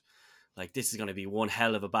ground, like this is going to be one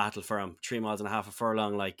hell of a battle for him. 3.5 miles a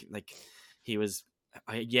furlong, like he was.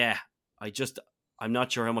 I'm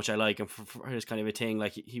not sure how much I like him for his kind of a thing.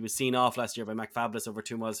 Like he was seen off last year by McFabulous over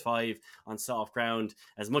 2 miles 5 on soft ground.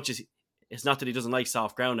 As much as it's not that he doesn't like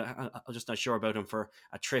soft ground, I'm just not sure about him for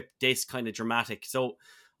a trip this kind of dramatic. So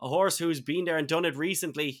a horse who's been there and done it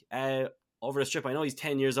recently over the strip. I know he's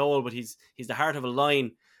 10 years old, but he's the heart of a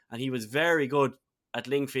line, and he was very good at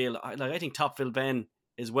Lingfield. I think Topfield Ben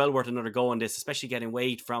is well worth another go on this, especially getting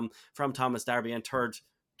weight from Thomas Darby and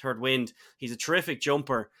third wind. He's a terrific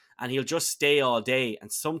jumper, and he'll just stay all day, and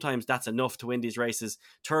sometimes that's enough to win these races.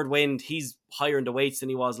 Third wind, he's higher in the weights than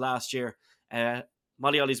he was last year.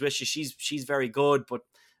 Molly Ollie's Wishes, she's very good, but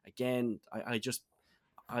again,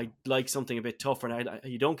 I like something a bit tougher, and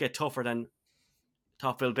you don't get tougher than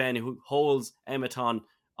Topfield Ben, who holds Emmeton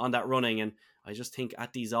on that running, and I just think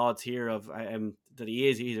at these odds here of that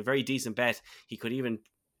he's a very decent bet. He could even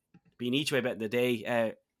be an each way bet in the day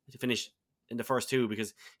to finish in the first 2,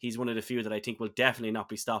 because he's one of the few that I think will definitely not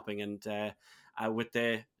be stopping, and with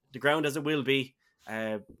the ground as it will be,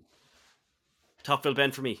 Topfield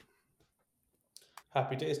Ben for me.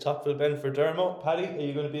 Happy days, Topfield Ben for Dermo. Paddy, are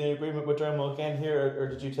you going to be in agreement with Dermo again here, or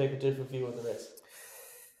did you take a different view on the race?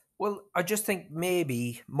 Well, I just think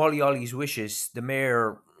maybe Molly Ollie's Wishes, the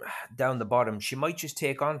mare down the bottom, she might just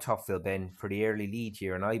take on Topfield Ben for the early lead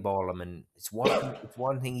here and eyeball him. And it's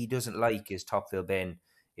one thing he doesn't like is Topfield Ben.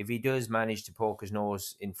 If he does manage to poke his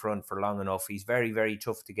nose in front for long enough, he's very, very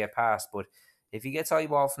tough to get past. But if he gets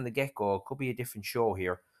eyeball from the get-go, it could be a different show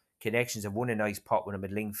here. Connections have won a nice pot with him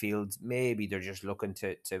at Lingfield. Maybe they're just looking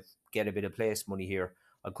to get a bit of place money here.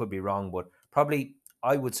 I could be wrong, but probably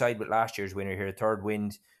I would side with last year's winner here, Third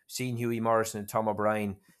Wind. Seen Hughie Morrison and Tom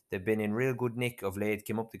O'Brien. They've been in real good nick of late.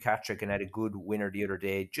 Came up to Catterick and had a good winner the other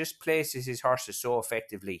day. Just places his horses so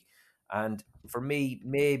effectively. And for me,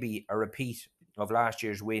 maybe a repeat of last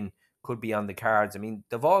year's win could be on the cards. I mean,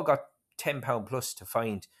 they've all got £10 plus to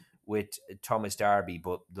find with Thomas Darby,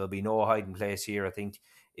 but there'll be no hiding place here. I think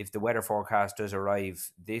if the weather forecast does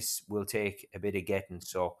arrive, this will take a bit of getting.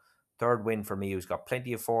 So Third Win for me, who's got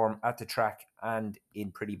plenty of form at the track and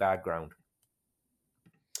in pretty bad ground.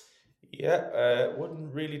 Yeah,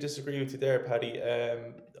 wouldn't really disagree with you there, Paddy.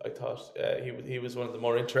 I thought he was one of the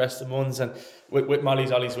more interesting ones, and with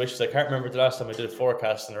Molly's Ollie's Wishes, I can't remember the last time I did a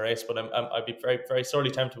forecast in a race, but I'd be very very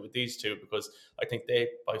sorely tempted with these two because I think they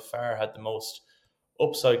by far had the most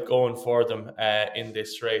upside going for them in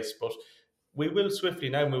this race. But we will swiftly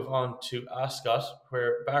now move on to Ascot,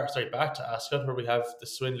 back to Ascot, where we have the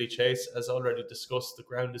Swindley Chase. As already discussed, the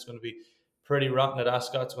ground is going to be pretty rotten at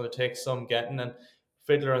Ascot. It's going to take some getting, and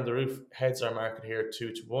Fiddler on the Roof heads our market here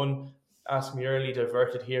 2-1. Ask Me Early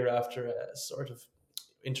diverted here after a sort of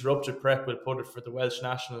interrupted prep. We'll put it for the Welsh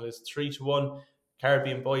National is 3-1.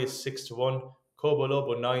 Caribbean Boy is 6-1. Cobo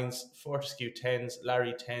Lobo 9s, Fortescue 10s,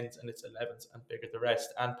 Larry 10s, and it's 11s and bigger the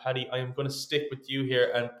rest. And Paddy, I am going to stick with you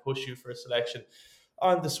here and push you for a selection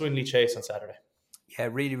on the Swindley Chase on Saturday. Yeah,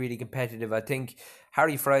 really, really competitive. I think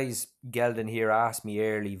Harry Fry's gelding here Asked Me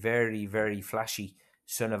Early, very, very flashy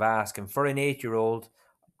son of Ask. And for an 8-year-old,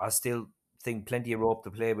 I still think plenty of rope to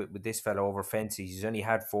play with this fella over fences. He's only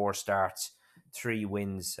had 4 starts, 3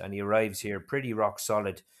 wins, and he arrives here pretty rock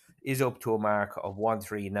solid. Is up to a mark of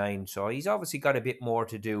 139. So he's obviously got a bit more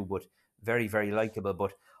to do, but very, very likeable.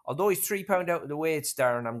 But although he's £3 out of the weights,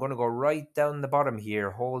 Darren, I'm going to go right down the bottom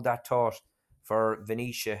here. Hold that thought for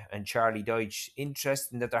Venetia and Charlie Deutsch.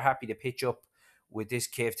 Interesting that they're happy to pitch up with this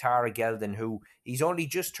Cave Tara gelding, who he's only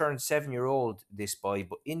just turned 7-year-old, this boy.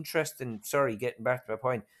 But interesting, getting back to my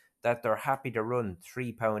point, that they're happy to run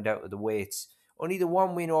 £3 out of the weights. Only the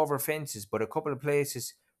 1 win over fences, but a couple of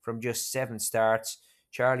places from just 7 starts.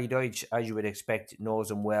 Charlie Deutsch, as you would expect,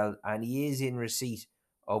 knows him well, and he is in receipt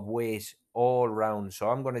of weight all round. So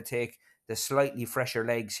I'm going to take the slightly fresher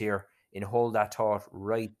legs here and Hold That Thought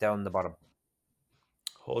right down the bottom.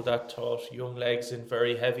 Hold That Thought, young legs in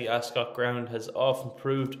very heavy Ascot ground, has often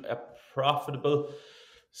proved a profitable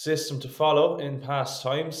system to follow in past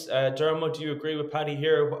times. Dermot, do you agree with Paddy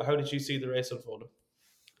here? How did you see the race unfolding?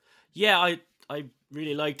 Yeah, I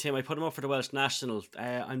really liked him. I put him up for the Welsh National.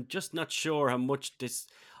 I'm just not sure how much this...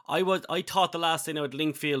 I thought the last thing out at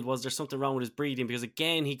Lingfield was there's something wrong with his breeding, because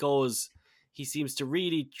again he seems to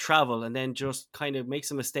really travel and then just kind of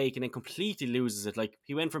makes a mistake and then completely loses it. Like,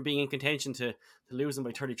 he went from being in contention to losing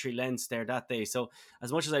by 33 lengths there that day. So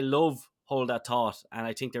as much as I love Hold That Thought, and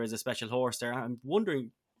I think there is a special horse there, I'm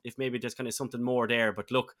wondering if maybe there's kind of something more there. But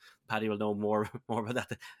look, Paddy will know more about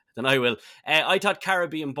that than I will. I thought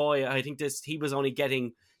Caribbean Boy, I think he was only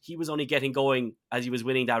getting going as he was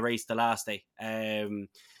winning that race the last day. The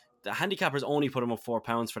handicappers only put him up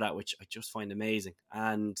 £4 for that, which I just find amazing.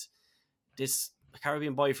 And this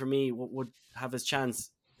Caribbean Boy for me would have his chance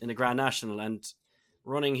in the Grand National, and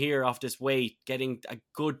running here off this weight, getting a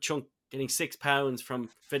good chunk, getting £6 from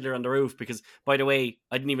Fiddler on the Roof, because, by the way,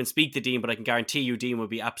 I didn't even speak to Dean, but I can guarantee you Dean would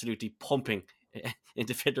be absolutely pumping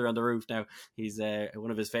into Fiddler on the Roof now. He's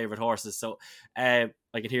one of his favourite horses, so I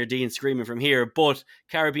can hear Dean screaming from here. But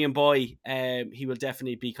Caribbean Boy, he will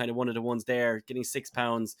definitely be kind of one of the ones there, getting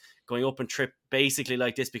 £6, going up and trip basically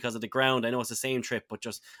like this because of the ground. I know it's the same trip, but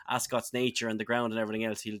just Ascot's nature and the ground and everything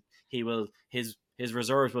else, his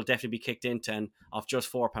reserves will definitely be kicked into, and off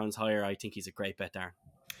just £4 higher, I think he's a great bet, Darren.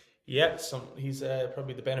 Yeah, he's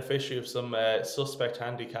probably the beneficiary of some suspect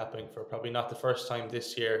handicapping for probably not the first time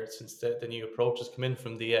this year since the new approach has come in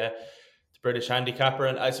from the British handicapper.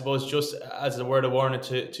 And I suppose, just as a word of warning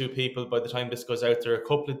to people, by the time this goes out, there are a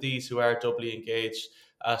couple of these who are doubly engaged.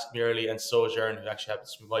 Ask Me Early and Sojourn, who actually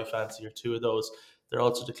happens to be my fancy, or 2 of those. They're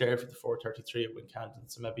also declared for the 433 at Wincanton.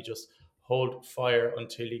 So maybe just hold fire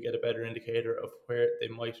until you get a better indicator of where they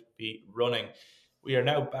might be running. We are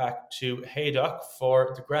now back to Haydock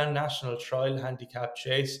for the Grand National Trial Handicap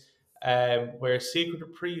Chase, where Secret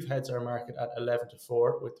Reprieve heads our market at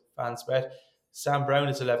 11-4 with Fansbet. Sam Brown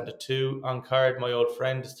is 11-2. On card, My Old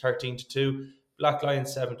Friend is 13-2. Black Lion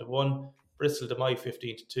 7-1. Bristol Demai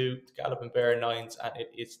 15-2. The Galloping Bear 9s, and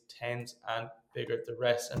it is 10s and bigger the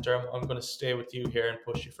rest. And Dermot, I'm going to stay with you here and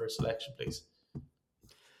push you for a selection, please.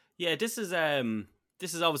 Yeah, this is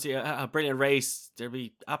obviously a brilliant race. There'll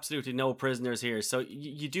be absolutely no prisoners here. So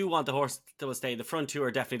you do want the horse that will stay. The front 2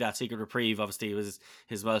 are definitely that. Secret Reprieve, obviously, was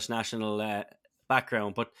his Welsh National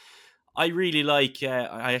background. But I really like,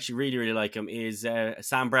 I actually really, really like him, is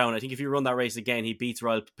Sam Brown. I think if you run that race again, he beats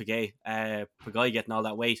Royal Pagay getting all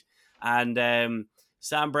that weight. And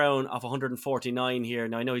Sam Brown off 149 here.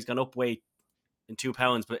 Now, I know he's gone up weight in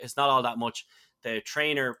 £2, but it's not all that much. The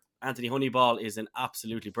trainer, Anthony Honeyball, is in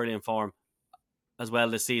absolutely brilliant form as well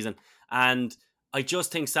this season, and I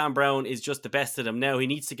just think Sam Brown is just the best of them. Now, he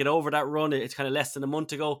needs to get over that run. It's kind of less than a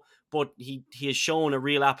month ago, but he has shown a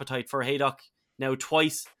real appetite for Haydock now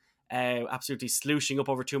twice, absolutely slooshing up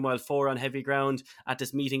over 2 mile 4 on heavy ground at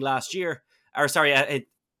this meeting last year,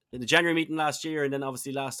 in the January meeting last year, and then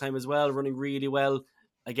obviously last time as well, running really well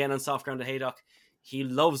again on soft ground at Haydock. He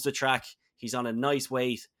loves the track. He's on a nice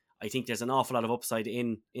weight. I think there's an awful lot of upside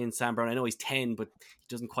in Sam Brown. I know he's 10, but he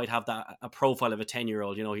doesn't quite have a profile of a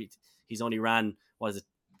 10-year-old. You know, he's only ran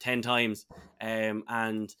 10 times,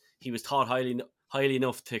 and he was taught highly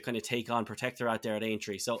enough to kind of take on Protector out there at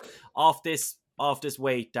Aintree. So off this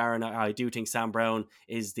weight, Darren, I do think Sam Brown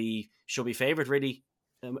should be favourite, really,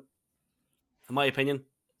 in my opinion.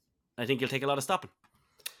 I think he'll take a lot of stopping.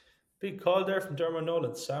 Big call there from Dermot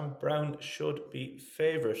Nolan. Sam Brown should be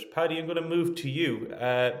favourite. Paddy, I'm going to move to you.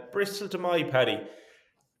 Bristol to my Paddy.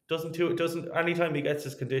 Doesn't anytime he gets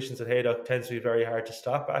his conditions at Haydock, tends to be very hard to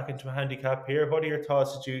stop back into a handicap here. What are your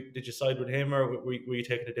thoughts? Did you side with him, or were you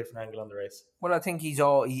taking a different angle on the race? Well, I think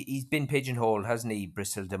he's been pigeonholed, hasn't he?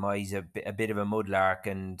 Bristol Demise, a bit of a mudlark,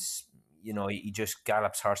 and you know, he just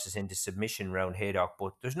gallops horses into submission round Haydock.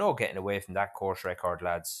 But there's no getting away from that course record,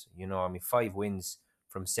 lads. You know, I mean, 5 wins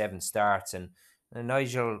from 7 starts, and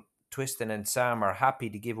Nigel Twiston and Sam are happy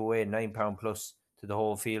to give away £9 plus to the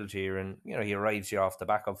whole field here, and you know, he arrives here off the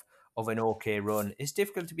back of an okay run. It's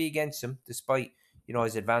difficult to be against him, despite, you know,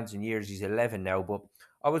 his advancing years. He's 11 now, but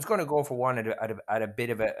I was going to go for one at a bit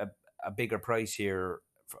of a bigger price here.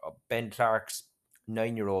 Ben Clark's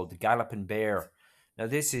 9-year-old, the Galloping Bear. Now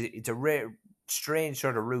it's a rare, strange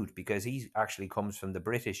sort of route, because he actually comes from the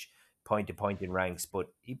British point-to-point in ranks, but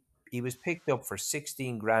he was picked up for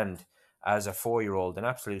 16 grand as a 4-year-old, an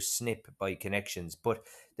absolute snip by Connections. But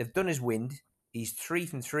they've done his wind. He's 3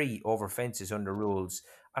 from 3 over fences under rules.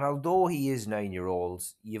 And although he is 9-year-old,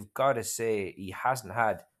 you've got to say he hasn't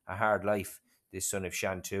had a hard life, this son of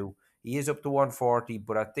Shantou. He is up to 140,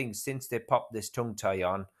 but I think since they popped this tongue tie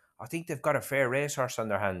on, I think they've got a fair racehorse on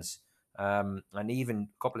their hands. And even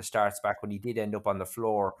a couple of starts back when he did end up on the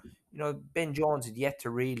floor, you know, Ben Jones had yet to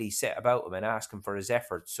really set about him and ask him for his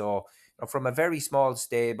effort. So, you know, from a very small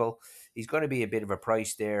stable, he's going to be a bit of a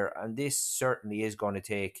price there, and this certainly is going to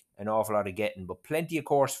take an awful lot of getting, but plenty of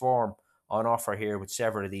course form on offer here with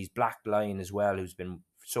several of these. Black Lion as well, who's been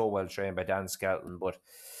so well trained by Dan Skelton. But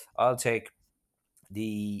I'll take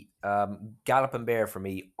the Galloping Bear for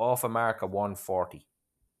me off a mark of 140.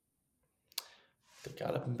 The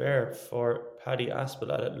Galloping Bear for Paddy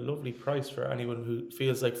Aspel at a lovely price for anyone who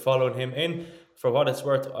feels like following him in. For what it's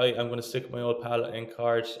worth, I am going to stick with my old pal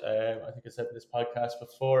N-Card. I think I said in this podcast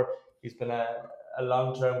before, he's been a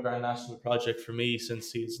long-term Grand National project for me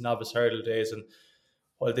since his novice hurdle days, and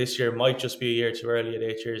while this year might just be a year too early at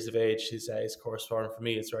 8 years of age, his course form for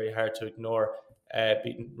me is very hard to ignore.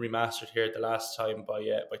 Beaten remastered here the last time by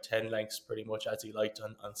 10 lengths, pretty much as he liked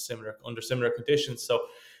under similar conditions. So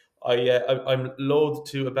I'm loath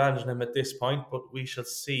to abandon him at this point, but we shall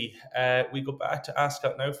see. We go back to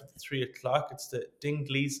Ascot now for the 3 o'clock. It's the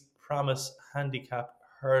Dingley's Promise Handicap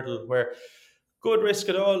Hurdle, where Good Risk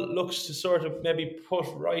At All looks to sort of maybe put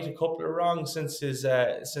right a couple of wrongs since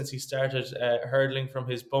he started hurdling from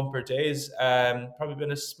his bumper days. Probably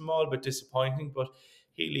been a small bit disappointing, but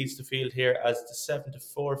he leads the field here as the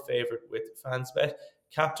 7-4 favourite with Fansbet.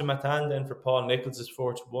 Captain Matan then for Paul Nicholls is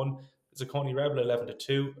 4-1. Zacconi Rebel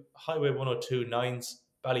 11-2. Highway 102 9s.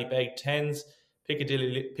 Ballybeg 10s.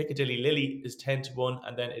 Piccadilly Lily is 10-1,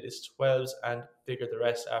 and then it is 12s and bigger the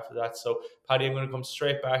rest after that. So, Paddy, I'm going to come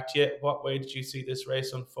straight back to you. What way did you see this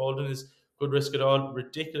race unfolding? Is Good Risk At All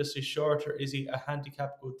ridiculously short, or is he a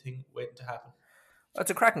handicap good thing waiting to happen?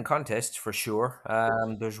 It's a cracking contest for sure.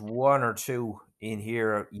 There's one or two in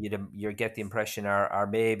here you get the impression are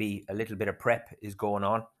maybe a little bit of prep is going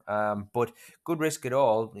on. But Good Risk At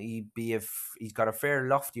All, he's got a fair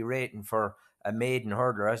lofty rating for a maiden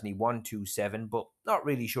hurdler, hasn't he? 127, but not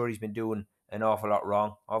really sure he's been doing an awful lot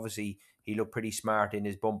wrong. Obviously, he looked pretty smart in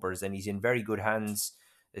his bumpers, and he's in very good hands.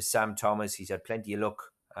 As Sam Thomas, he's had plenty of luck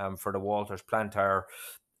for the Walters Plantar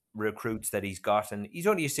recruits that he's got, and he's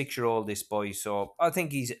only a 6-year-old, this boy, so I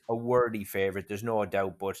think he's a worthy favourite, there's no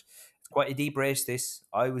doubt. But it's quite a deep race, this.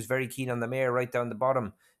 I was very keen on the mare right down the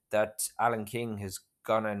bottom that Alan King has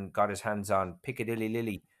gone and got his hands on, Piccadilly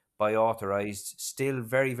Lily by Authorised. Still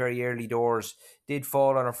very, very early doors. Did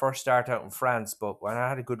fall on her first start out in France, but when I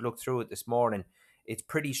had a good look through it this morning, it's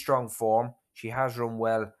pretty strong form. She has run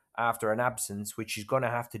well after an absence, which she's going to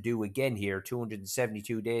have to do again here,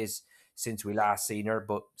 272 days since we last seen her.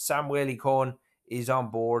 But Sam Whaley-Cohen is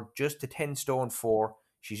on board, just to 10 stone 4.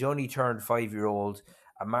 She's only turned 5-year-old,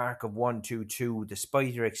 a mark of 122.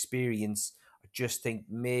 Despite her experience, I just think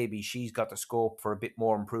maybe she's got the scope for a bit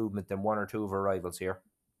more improvement than one or two of her rivals here.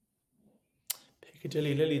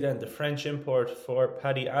 Piccadilly Lily then, the French import for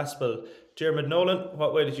Paddy Aspel. Dermot Nolan,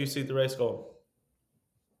 what way did you see the race go?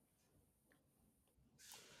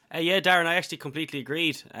 Yeah, Darren, I actually completely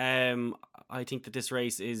agreed. I think that this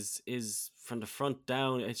race is from the front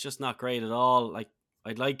down. It's just not great at all.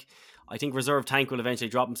 I think Reserve Tank will eventually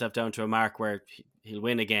drop himself down to a mark where he'll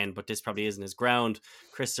win again, but this probably isn't his ground.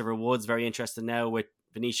 Christopher Wood's very interested now with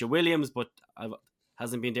Venetia Williams, but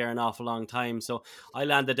hasn't been there an awful long time. So I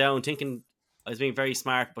landed down thinking I was being very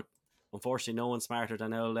smart, but unfortunately no one's smarter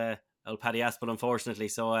than old Paddy Aspel, unfortunately.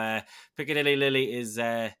 So Piccadilly Lily is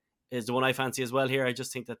the one I fancy as well here. I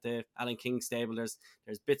just think that the Alan King stable, there's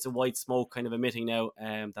bits of white smoke kind of emitting now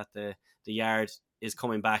that the yard is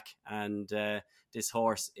coming back, and this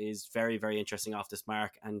horse is very, very interesting off this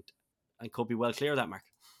mark and could be well clear of that mark.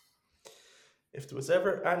 If there was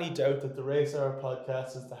ever any doubt that the Race Hour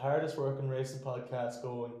podcast is the hardest working racing podcast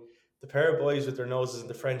going, the pair of boys with their noses in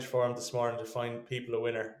the French Forum this morning to find people a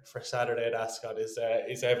winner for Saturday at Ascot is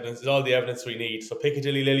evidence. Is all the evidence we need. So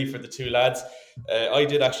Piccadilly Lily for the two lads. I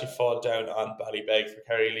did actually fall down on Ballybeg for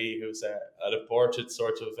Kerry Lee, who's an aborted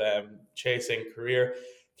sort of chasing career.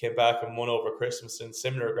 Came back and won over Christmas in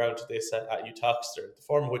similar ground to this at Utoxeter. The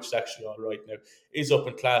form of which is actually all right now. Is up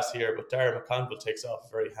in class here, but Darren McConville takes off a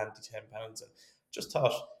very handy £10 and just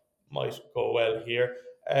thought might go well here.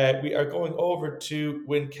 We are going over to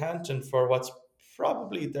Wincanton for what's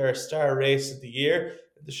probably their star race of the year,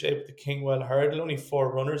 in the shape of the Kingwell Hurdle. Only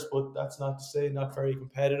 4 runners, but that's not to say not very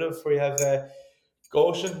competitive. We have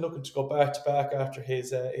Goshen looking to go back to back after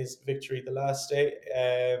his victory the last day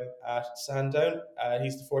at Sandown.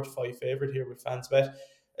 He's the 4-5 favourite here with Fansbet.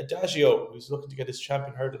 Adagio, who's looking to get his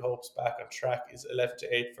champion hurdle hopes back on track, is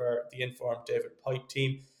 11-8 for the informed David Pipe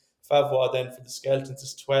team. Favois then for the Skeletons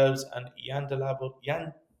is 12s, and Yandinabo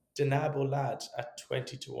Lad at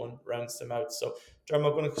 20-1 rounds them out. So,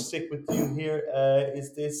 Dermot, I'm going to stick with you here.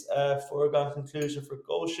 Is this a foregone conclusion for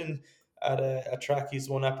Goshen at a track he's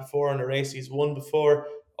won at before and a race he's won before,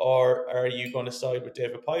 or are you going to side with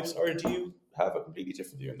David Pipes, or do you have a completely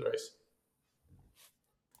different view in the race?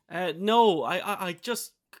 No, I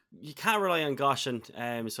just, you can't rely on Goshen.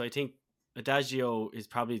 So I think Adagio is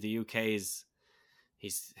probably the UK's.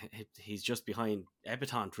 He's just behind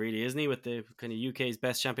Epatante, really, isn't he? With the kind of UK's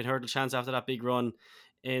best champion hurdle chance after that big run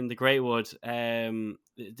in the Great Wood.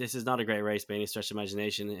 This is not a great race by any stretch of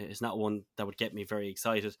imagination. It's not one that would get me very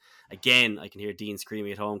excited. Again, I can hear Dean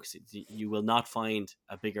screaming at home because you will not find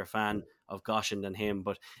a bigger fan of Goshen than him.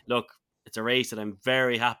 But look, it's a race that I'm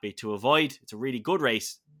very happy to avoid. It's a really good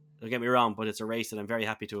race. Don't get me wrong, but it's a race that I'm very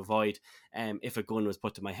happy to avoid. If a gun was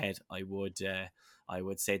put to my head, I would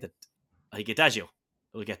say that I get Adagio.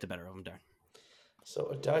 We'll get the better of him, Darren. So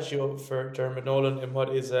Adagio for Dermot Nolan in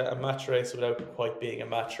what is a match race without quite being a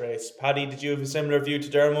match race. Paddy, did you have a similar view to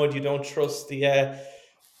Dermot? You don't trust the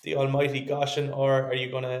almighty Goshen, or are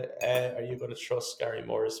you gonna trust Gary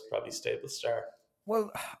Moore's probably stable star?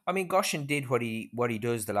 Well, I mean, Goshen did what he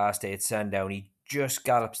does the last day at Sandown. He just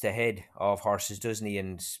gallops the head of horses, doesn't he?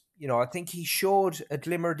 And I think he showed a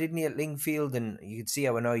glimmer, didn't he, at Lingfield? And you could see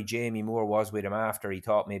how annoyed Jamie Moore was with him after. He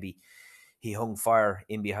thought maybe he hung fire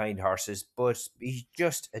in behind horses, but he's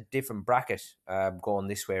just a different bracket going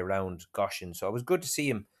this way around Goshen. So it was good to see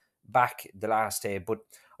him back the last day. But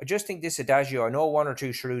I just think this Adagio, I know one or two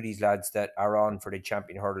Shrewdies lads that are on for the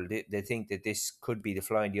champion hurdle, they think that this could be the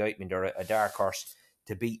Flying the Ointment or a dark horse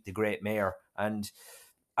to beat the Great Mare. And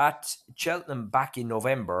at Cheltenham back in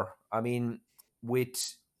November, I mean,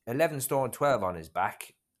 with 11 stone 12 on his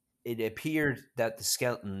back, it appeared that the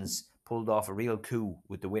Skeletons pulled off a real coup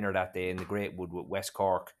with the winner that day in the Great Wood with West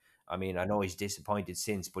Cork. I mean, I know he's disappointed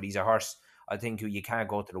since, but he's a horse, I think, who you can't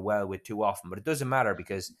go to the well with too often. But it doesn't matter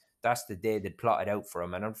because that's the day they plotted out for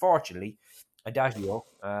him. And unfortunately, Adagio,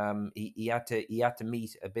 he had to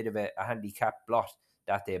meet a bit of a handicap blot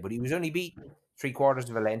that day. But he was only beaten 3/4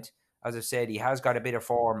 of a length. As I said, he has got a bit of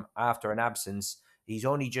form after an absence. He's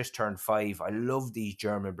only just turned 5. I love these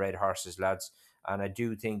German-bred horses, lads. And I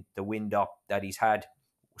do think the wind up that he's had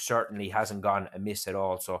certainly hasn't gone amiss at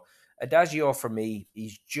all. So Adagio for me,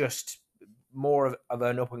 he's just more of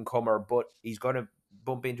an up-and-comer, but he's going to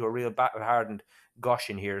bump into a real battle-hardened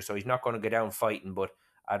Goshen here, so he's not going to go down fighting, but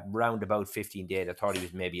at round about 15-8, I thought he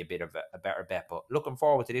was maybe a bit of a better bet. But looking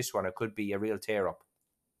forward to this one, it could be a real tear-up.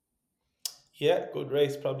 Yeah, good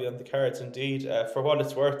race probably on the cards indeed. For what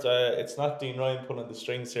it's worth, it's not Dean Ryan pulling the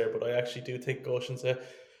strings here, but I actually do think Goshen's a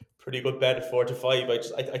pretty good bet at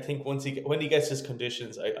 4-5. I think when he gets his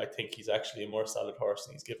conditions, I think he's actually a more solid horse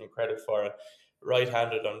than he's given credit for. And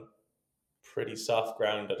right-handed on pretty soft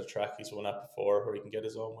ground at a track he's won at before, where he can get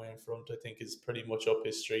his own way in front, I think is pretty much up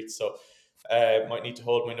his street. So might need to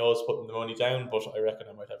hold my nose putting the money down, but I reckon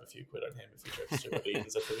I might have a few quid on him if he trips to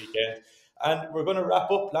Leeds at the weekend. And we're going to wrap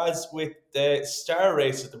up, lads, with the star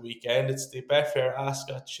race of the weekend. It's the Betfair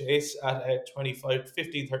Ascot Chase at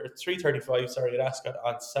 3:35 at Ascot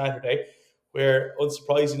on Saturday, where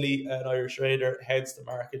unsurprisingly an Irish Raider heads the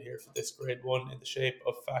market here for this Grade 1 in the shape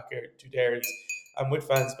of Fakir Duderis. And with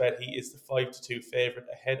FansBet, he is the 5-2 favourite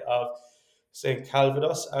ahead of St.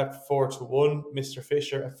 Calvados at 4-1, Mr.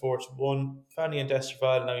 Fisher at 4-1, Fanny and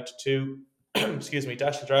Desterval 9-2, excuse me,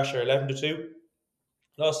 Dash and Drasher 11-2,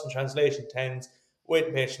 Lost in Translation 10s,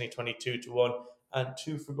 Wait Patiently 22-1, and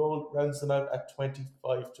Two for Gold rounds them out at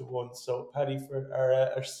 25-1. So, Paddy, for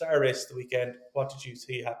our star race the weekend, what did you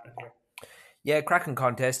see happening here? Yeah, cracking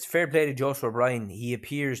contest. Fair play to Joseph O'Brien. He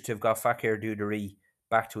appears to have got Fakir Dudery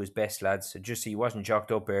back to his best, lads. So just he wasn't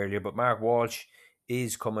jocked up earlier, but Mark Walsh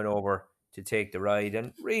is coming over to take the ride,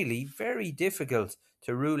 and really very difficult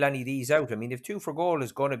to rule any of these out. I mean, if Two for Gold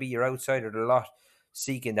is going to be your outsider of the lot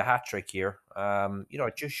seeking the hat trick here,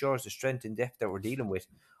 it just shows the strength and depth that we're dealing with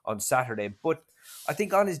on Saturday. But I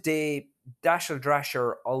think on his day, Dashel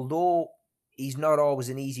Drasher, although he's not always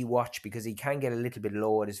an easy watch because he can get a little bit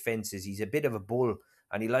low at his fences, he's a bit of a bull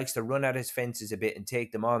and he likes to run at his fences a bit and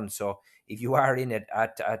take them on. So if you are in it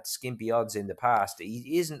at skimpy odds in the past,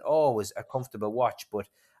 he isn't always a comfortable watch, but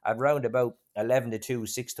at round about 11-2,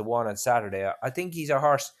 6-1 on Saturday, I think he's a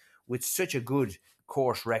horse with such a good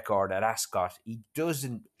course record at Ascot. He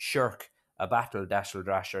doesn't shirk a battle, Dashel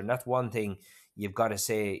Drasher, and that's one thing you've got to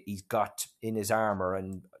say he's got in his armour.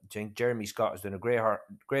 And I think Jeremy Scott has done a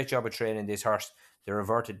great job of training this horse. They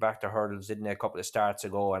reverted back to hurdles, didn't they, a couple of starts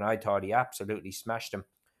ago, and I thought he absolutely smashed him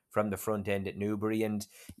from the front end at Newbury. And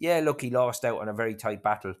yeah, look, he lost out on a very tight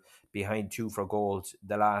battle behind Two for Gold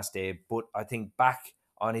the last day, but I think back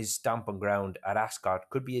on his stomping ground at Ascot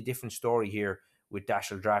could be a different story here with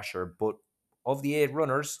Dashel Drasher. But of the 8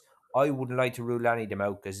 runners, I wouldn't like to rule any of them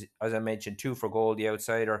out because, as I mentioned, Two for Gold, the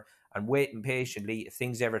outsider, and waiting patiently if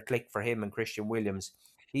things ever click for him and Christian Williams.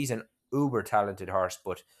 He's an uber talented horse,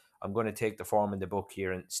 but I'm going to take the form in the book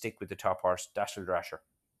here and stick with the top horse, Dashel Drasher.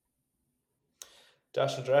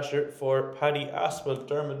 Dashel Drasher for Paddy Aspel.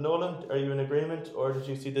 Dermot Nolan, are you in agreement, or did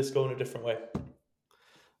you see this going a different way?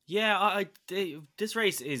 Yeah, this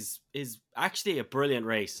race is actually a brilliant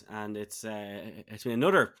race, and it's been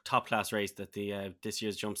another top class race that the this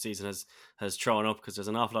year's jump season has thrown up, because there's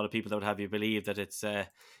an awful lot of people that would have you believe that it's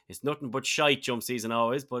nothing but shite jump season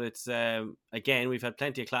always, but it's again, we've had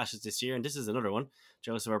plenty of clashes this year, and this is another one.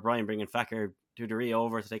 Joseph O'Brien bringing Fakir Dudery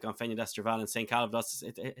over to take on Fenia d'Esterval and St. Calvados.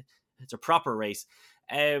 It's a proper race.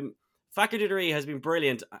 Fakir Dudery has been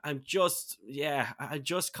brilliant.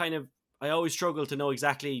 I always struggle to know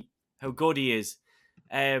exactly how good he is.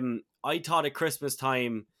 I thought at Christmas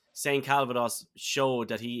time, St. Calvados showed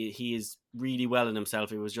that he is really well in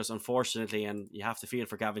himself. It was just unfortunately, and you have to feel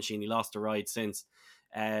for Gavin Sheehan, he lost the ride since.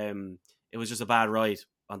 It was just a bad ride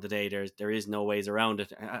on the day. There is no ways around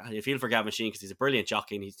it. I feel for Gavin Sheehan because he's a brilliant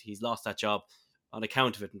jockey and he's lost that job on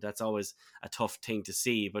account of it, and that's always a tough thing to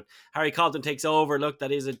see. But Harry Colton takes over. Look,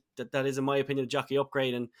 that is in my opinion a jockey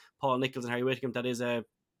upgrade, and Paul Nicholls and Harry Whitcomb, that is a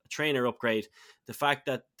trainer upgrade. The fact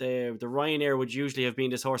that the Ryanair would usually have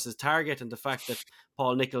been this horse's target, and the fact that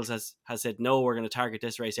Paul Nicholls has said no, we're going to target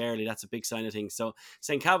this race early, that's a big sign of things. So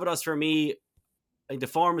St. Calvados for me, the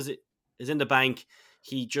form is in the bank.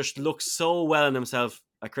 He just looks so well in himself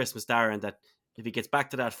at Christmas, Darren, that if he gets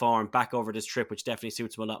back to that form, back over this trip, which definitely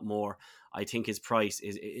suits him a lot more, I think his price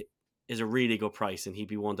is a really good price, and he'd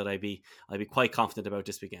be one that I'd be quite confident about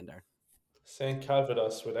this weekend, Darren. St.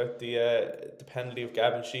 Calvados, without the penalty of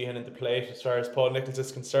Gavin Sheehan in the plate, as far as Paul Nicholls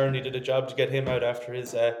is concerned, he did a job to get him out after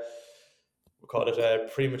his we'll call it a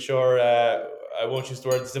premature I won't use the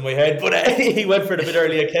words in my head, but he went for it a bit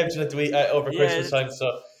early at Kempton at the over Christmas time,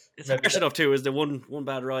 so it's harsh enough too, is the one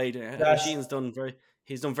bad ride. Sheehan's done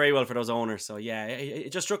very well for those owners, so yeah,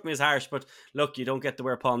 it just struck me as harsh. But look, you don't get to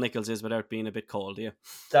where Paul Nicholls is without being a bit cold, do you?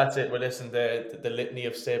 That's it. Well, listen, the litany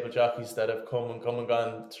of stable jockeys that have come and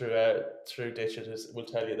gone through Ditch will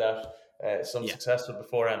tell you that some successful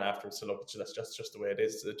before and after. So look, that's just the way it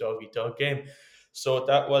is. It's a dog-eat-dog game. So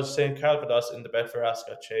that was St. Calvados in the Betfair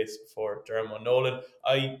Ascot Chase for Dermot Nolan.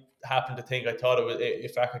 I thought it was,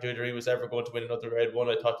 if Fakir Dudery was ever going to win another Grade 1,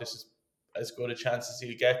 I thought this is as good a chance as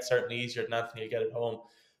he'll get, certainly easier than Anthony will get at home,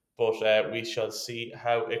 but we shall see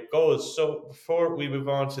how it goes. So before we move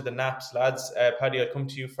on to the naps, lads, Paddy, I'll come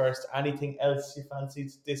to you first. Anything else you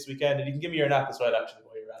fancied this weekend? And you can give me your nap as well, actually,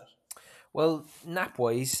 while you're at it. Well,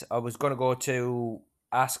 nap-wise, I was going to go to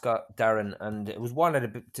Ascot, Darren, and it was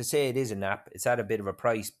one to say it is a nap. It's at a bit of a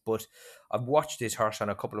price, but I've watched this horse on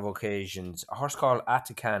a couple of occasions. A horse called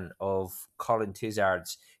Atakan of Colin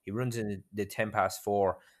Tizards. He runs in the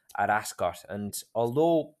 4 at Ascot, and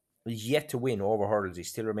although yet to win over hurdles. He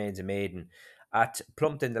still remains a maiden. At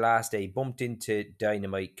Plumpton the last day, bumped into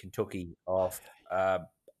Dynamite Kentucky off a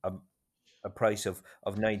price of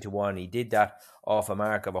 9-1. He did that off a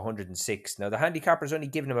mark of 106. Now, the handicapper's only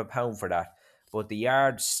given him £1 for that, but the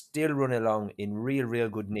yard's still running along in real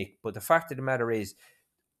good nick. But the fact of the matter is,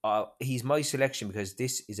 he's my selection because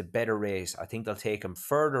this is a better race. I think they'll take him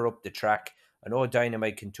further up the track. I know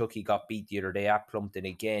Dynamite Kentucky got beat the other day at Plumpton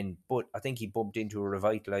again, but I think he bumped into a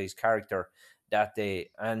revitalised character that day.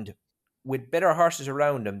 And with better horses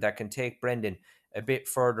around him that can take Brendan a bit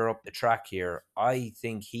further up the track here, I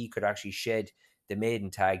think he could actually shed the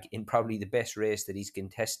maiden tag in probably the best race that he's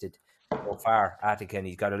contested so far at Attica.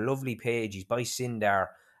 He's got a lovely page. He's by Sindar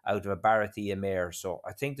out of a Barathea mare. So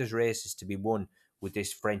I think there's races to be won with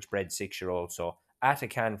this French-bred 6-year-old. So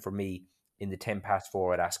Attica for me in the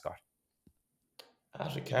 4:10 at Ascot.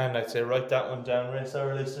 Attica, I'd say write that one down. Race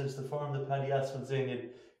our listeners, the form that Paddy Aspin's in,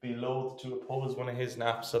 you'd be loath to oppose one of his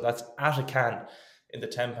naps. So that's Attica in the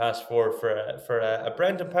 4:10 for a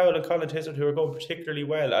Brendan Powell and Colin Tizard, who are going particularly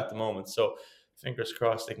well at the moment. So fingers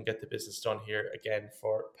crossed they can get the business done here again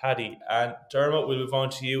for Paddy. And Dermot, we'll move on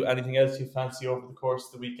to you. Anything else you fancy over the course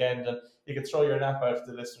of the weekend? And you can throw your nap out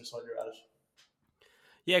to the listeners while you're at it.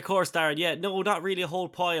 Yeah, of course, Darren. Yeah, no, not really a whole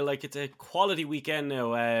pile. Like, it's a quality weekend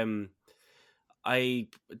now. I'll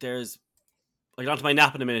get on to my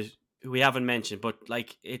nap in a minute, who we haven't mentioned, but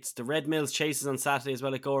like, it's the Red Mills Chases on Saturday as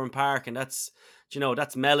well at Gorham Park, and that's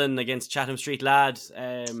Mellon against Chatham Street Lad.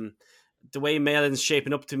 The way Mellon's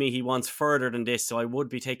shaping up to me, he wants further than this, so I would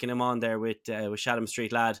be taking him on there with Chatham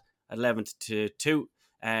Street Lad at 11-2.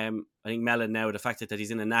 I think Mellon now, the fact that he's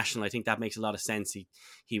in a national, I think that makes a lot of sense.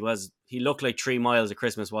 He looked like 3 miles at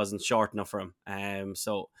Christmas wasn't short enough for him.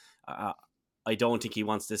 So I don't think he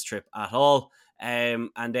wants this trip at all.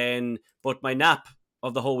 But my nap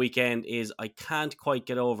of the whole weekend is I can't quite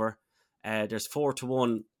get over. There's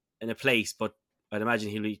 4-1 in a place, but I'd imagine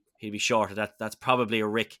he'll be short of that. That's probably a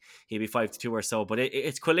Rick. He'll be 5-2 or so. But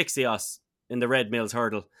it's Quilixios in the Red Mills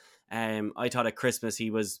Hurdle. I thought at Christmas he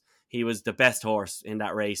was the best horse in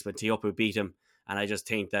that race when Teopu beat him. And I just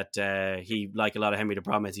think that he, like a lot of Henry de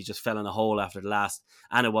Bromheads, he just fell in a hole after the last.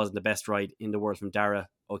 And it wasn't the best ride in the world from Dara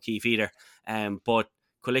O'Keefe either. But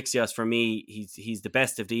Quilixios, for me, he's the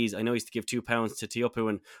best of these. I know he's to give £2 to Teopu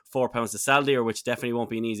and £4 to Saldier, which definitely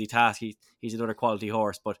won't be an easy task. He's another quality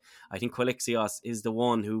horse. But I think Quilixios is the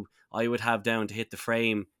one who I would have down to hit the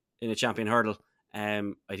frame in a champion hurdle.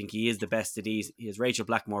 I think he is the best of these. He has Rachel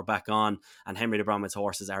Blackmore back on, and Henry de Bromhead's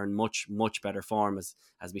horses are in much better form as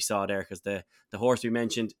we saw there, because the horse we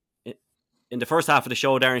mentioned in the first half of the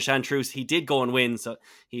show, Darren Chantreuse, he did go and win, so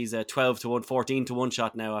he's a 12-1, 14-1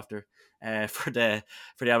 shot now after for the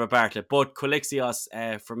Albert Bartlett. But Quilixios,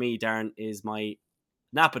 for me, Darren, is my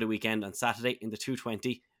nap of the weekend on Saturday in the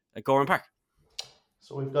 2:20 at Gorham Park.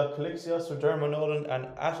 So we've got Quilixios for Dermot Nolan and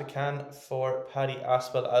Attica for Paddy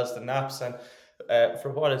Aspel as the naps. And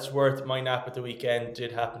for what it's worth, my nap at the weekend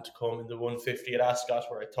did happen to come in the 150 at Ascot,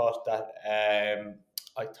 where I thought that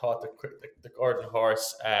the Gordon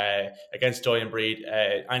horse against Doyen Breed,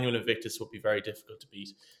 Annual Invictus, would be very difficult to beat.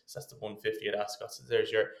 So that's the 150 at Ascot. So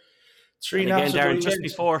there's your 3 naps. Darren, just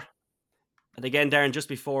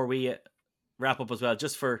before we wrap up as well,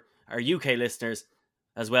 just for our UK listeners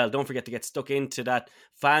as well, don't forget to get stuck into that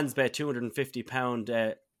FansBet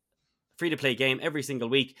 £250 free-to-play game every single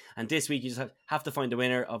week. And this week, you just have to find the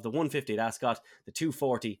winner of the 150 at Ascot, the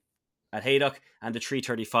 240 at Haydock, and the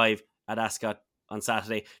 335 at Ascot on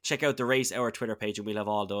Saturday. Check out the Race Hour Twitter page, and we'll have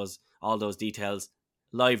all those details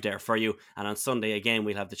live there for you. And on Sunday, again,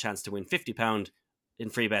 we'll have the chance to win £50 in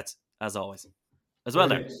free bets, as always. As well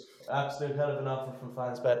there. Absolute hell of an offer from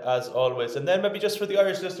FansBet, as always. And then maybe just for the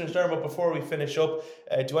Irish listeners, Dermot, before we finish up,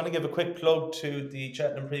 do you want to give a quick plug to the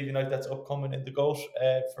Cheltenham Preview Night that's upcoming in the GOAT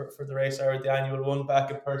for the Race Hour, the annual one,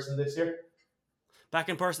 back in person this year? Back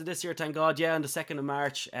in person this year, thank God, yeah, on the 2nd of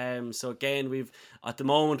March. So again, we've at the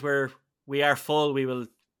moment we are full. We will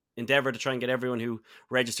endeavour to try and get everyone who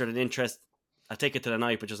registered an interest a ticket to the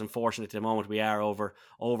night, which is unfortunate at the moment. We are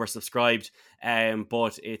oversubscribed.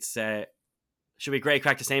 But it's should be a great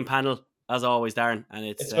crack, the same panel as always, Darren, and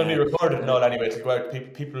it's going to be recorded and all anyway. So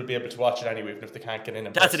people will be able to watch it anyway, even if they can't get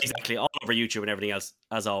in. That's it, exactly, all over YouTube and everything else,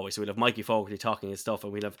 as always. So we'll have Mikey Fogarty talking his stuff,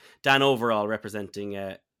 and we'll have Dan Overall representing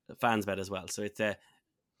FansBet as well. So it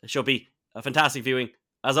should be a fantastic viewing,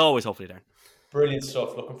 as always, hopefully, Darren. Brilliant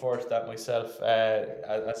stuff. Looking forward to that myself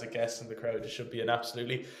as a guest in the crowd. It should be an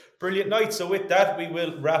absolutely brilliant night. So with that, we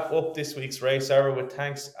will wrap up this week's Race Hour with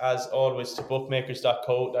thanks, as always, to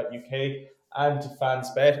bookmakers.co.uk and to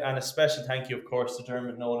FansBet, and a special thank you, of course, to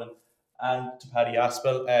Dermot Nolan and to Paddy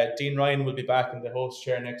Aspel. Dean Ryan will be back in the host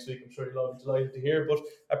chair next week. I'm sure you'll all be delighted to hear. But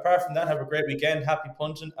apart from that, have a great weekend. Happy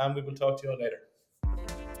punting, and we will talk to you all later.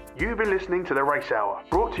 You've been listening to The Race Hour,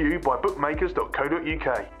 brought to you by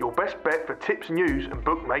bookmakers.co.uk, your best bet for tips, news and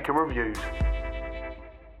bookmaker reviews.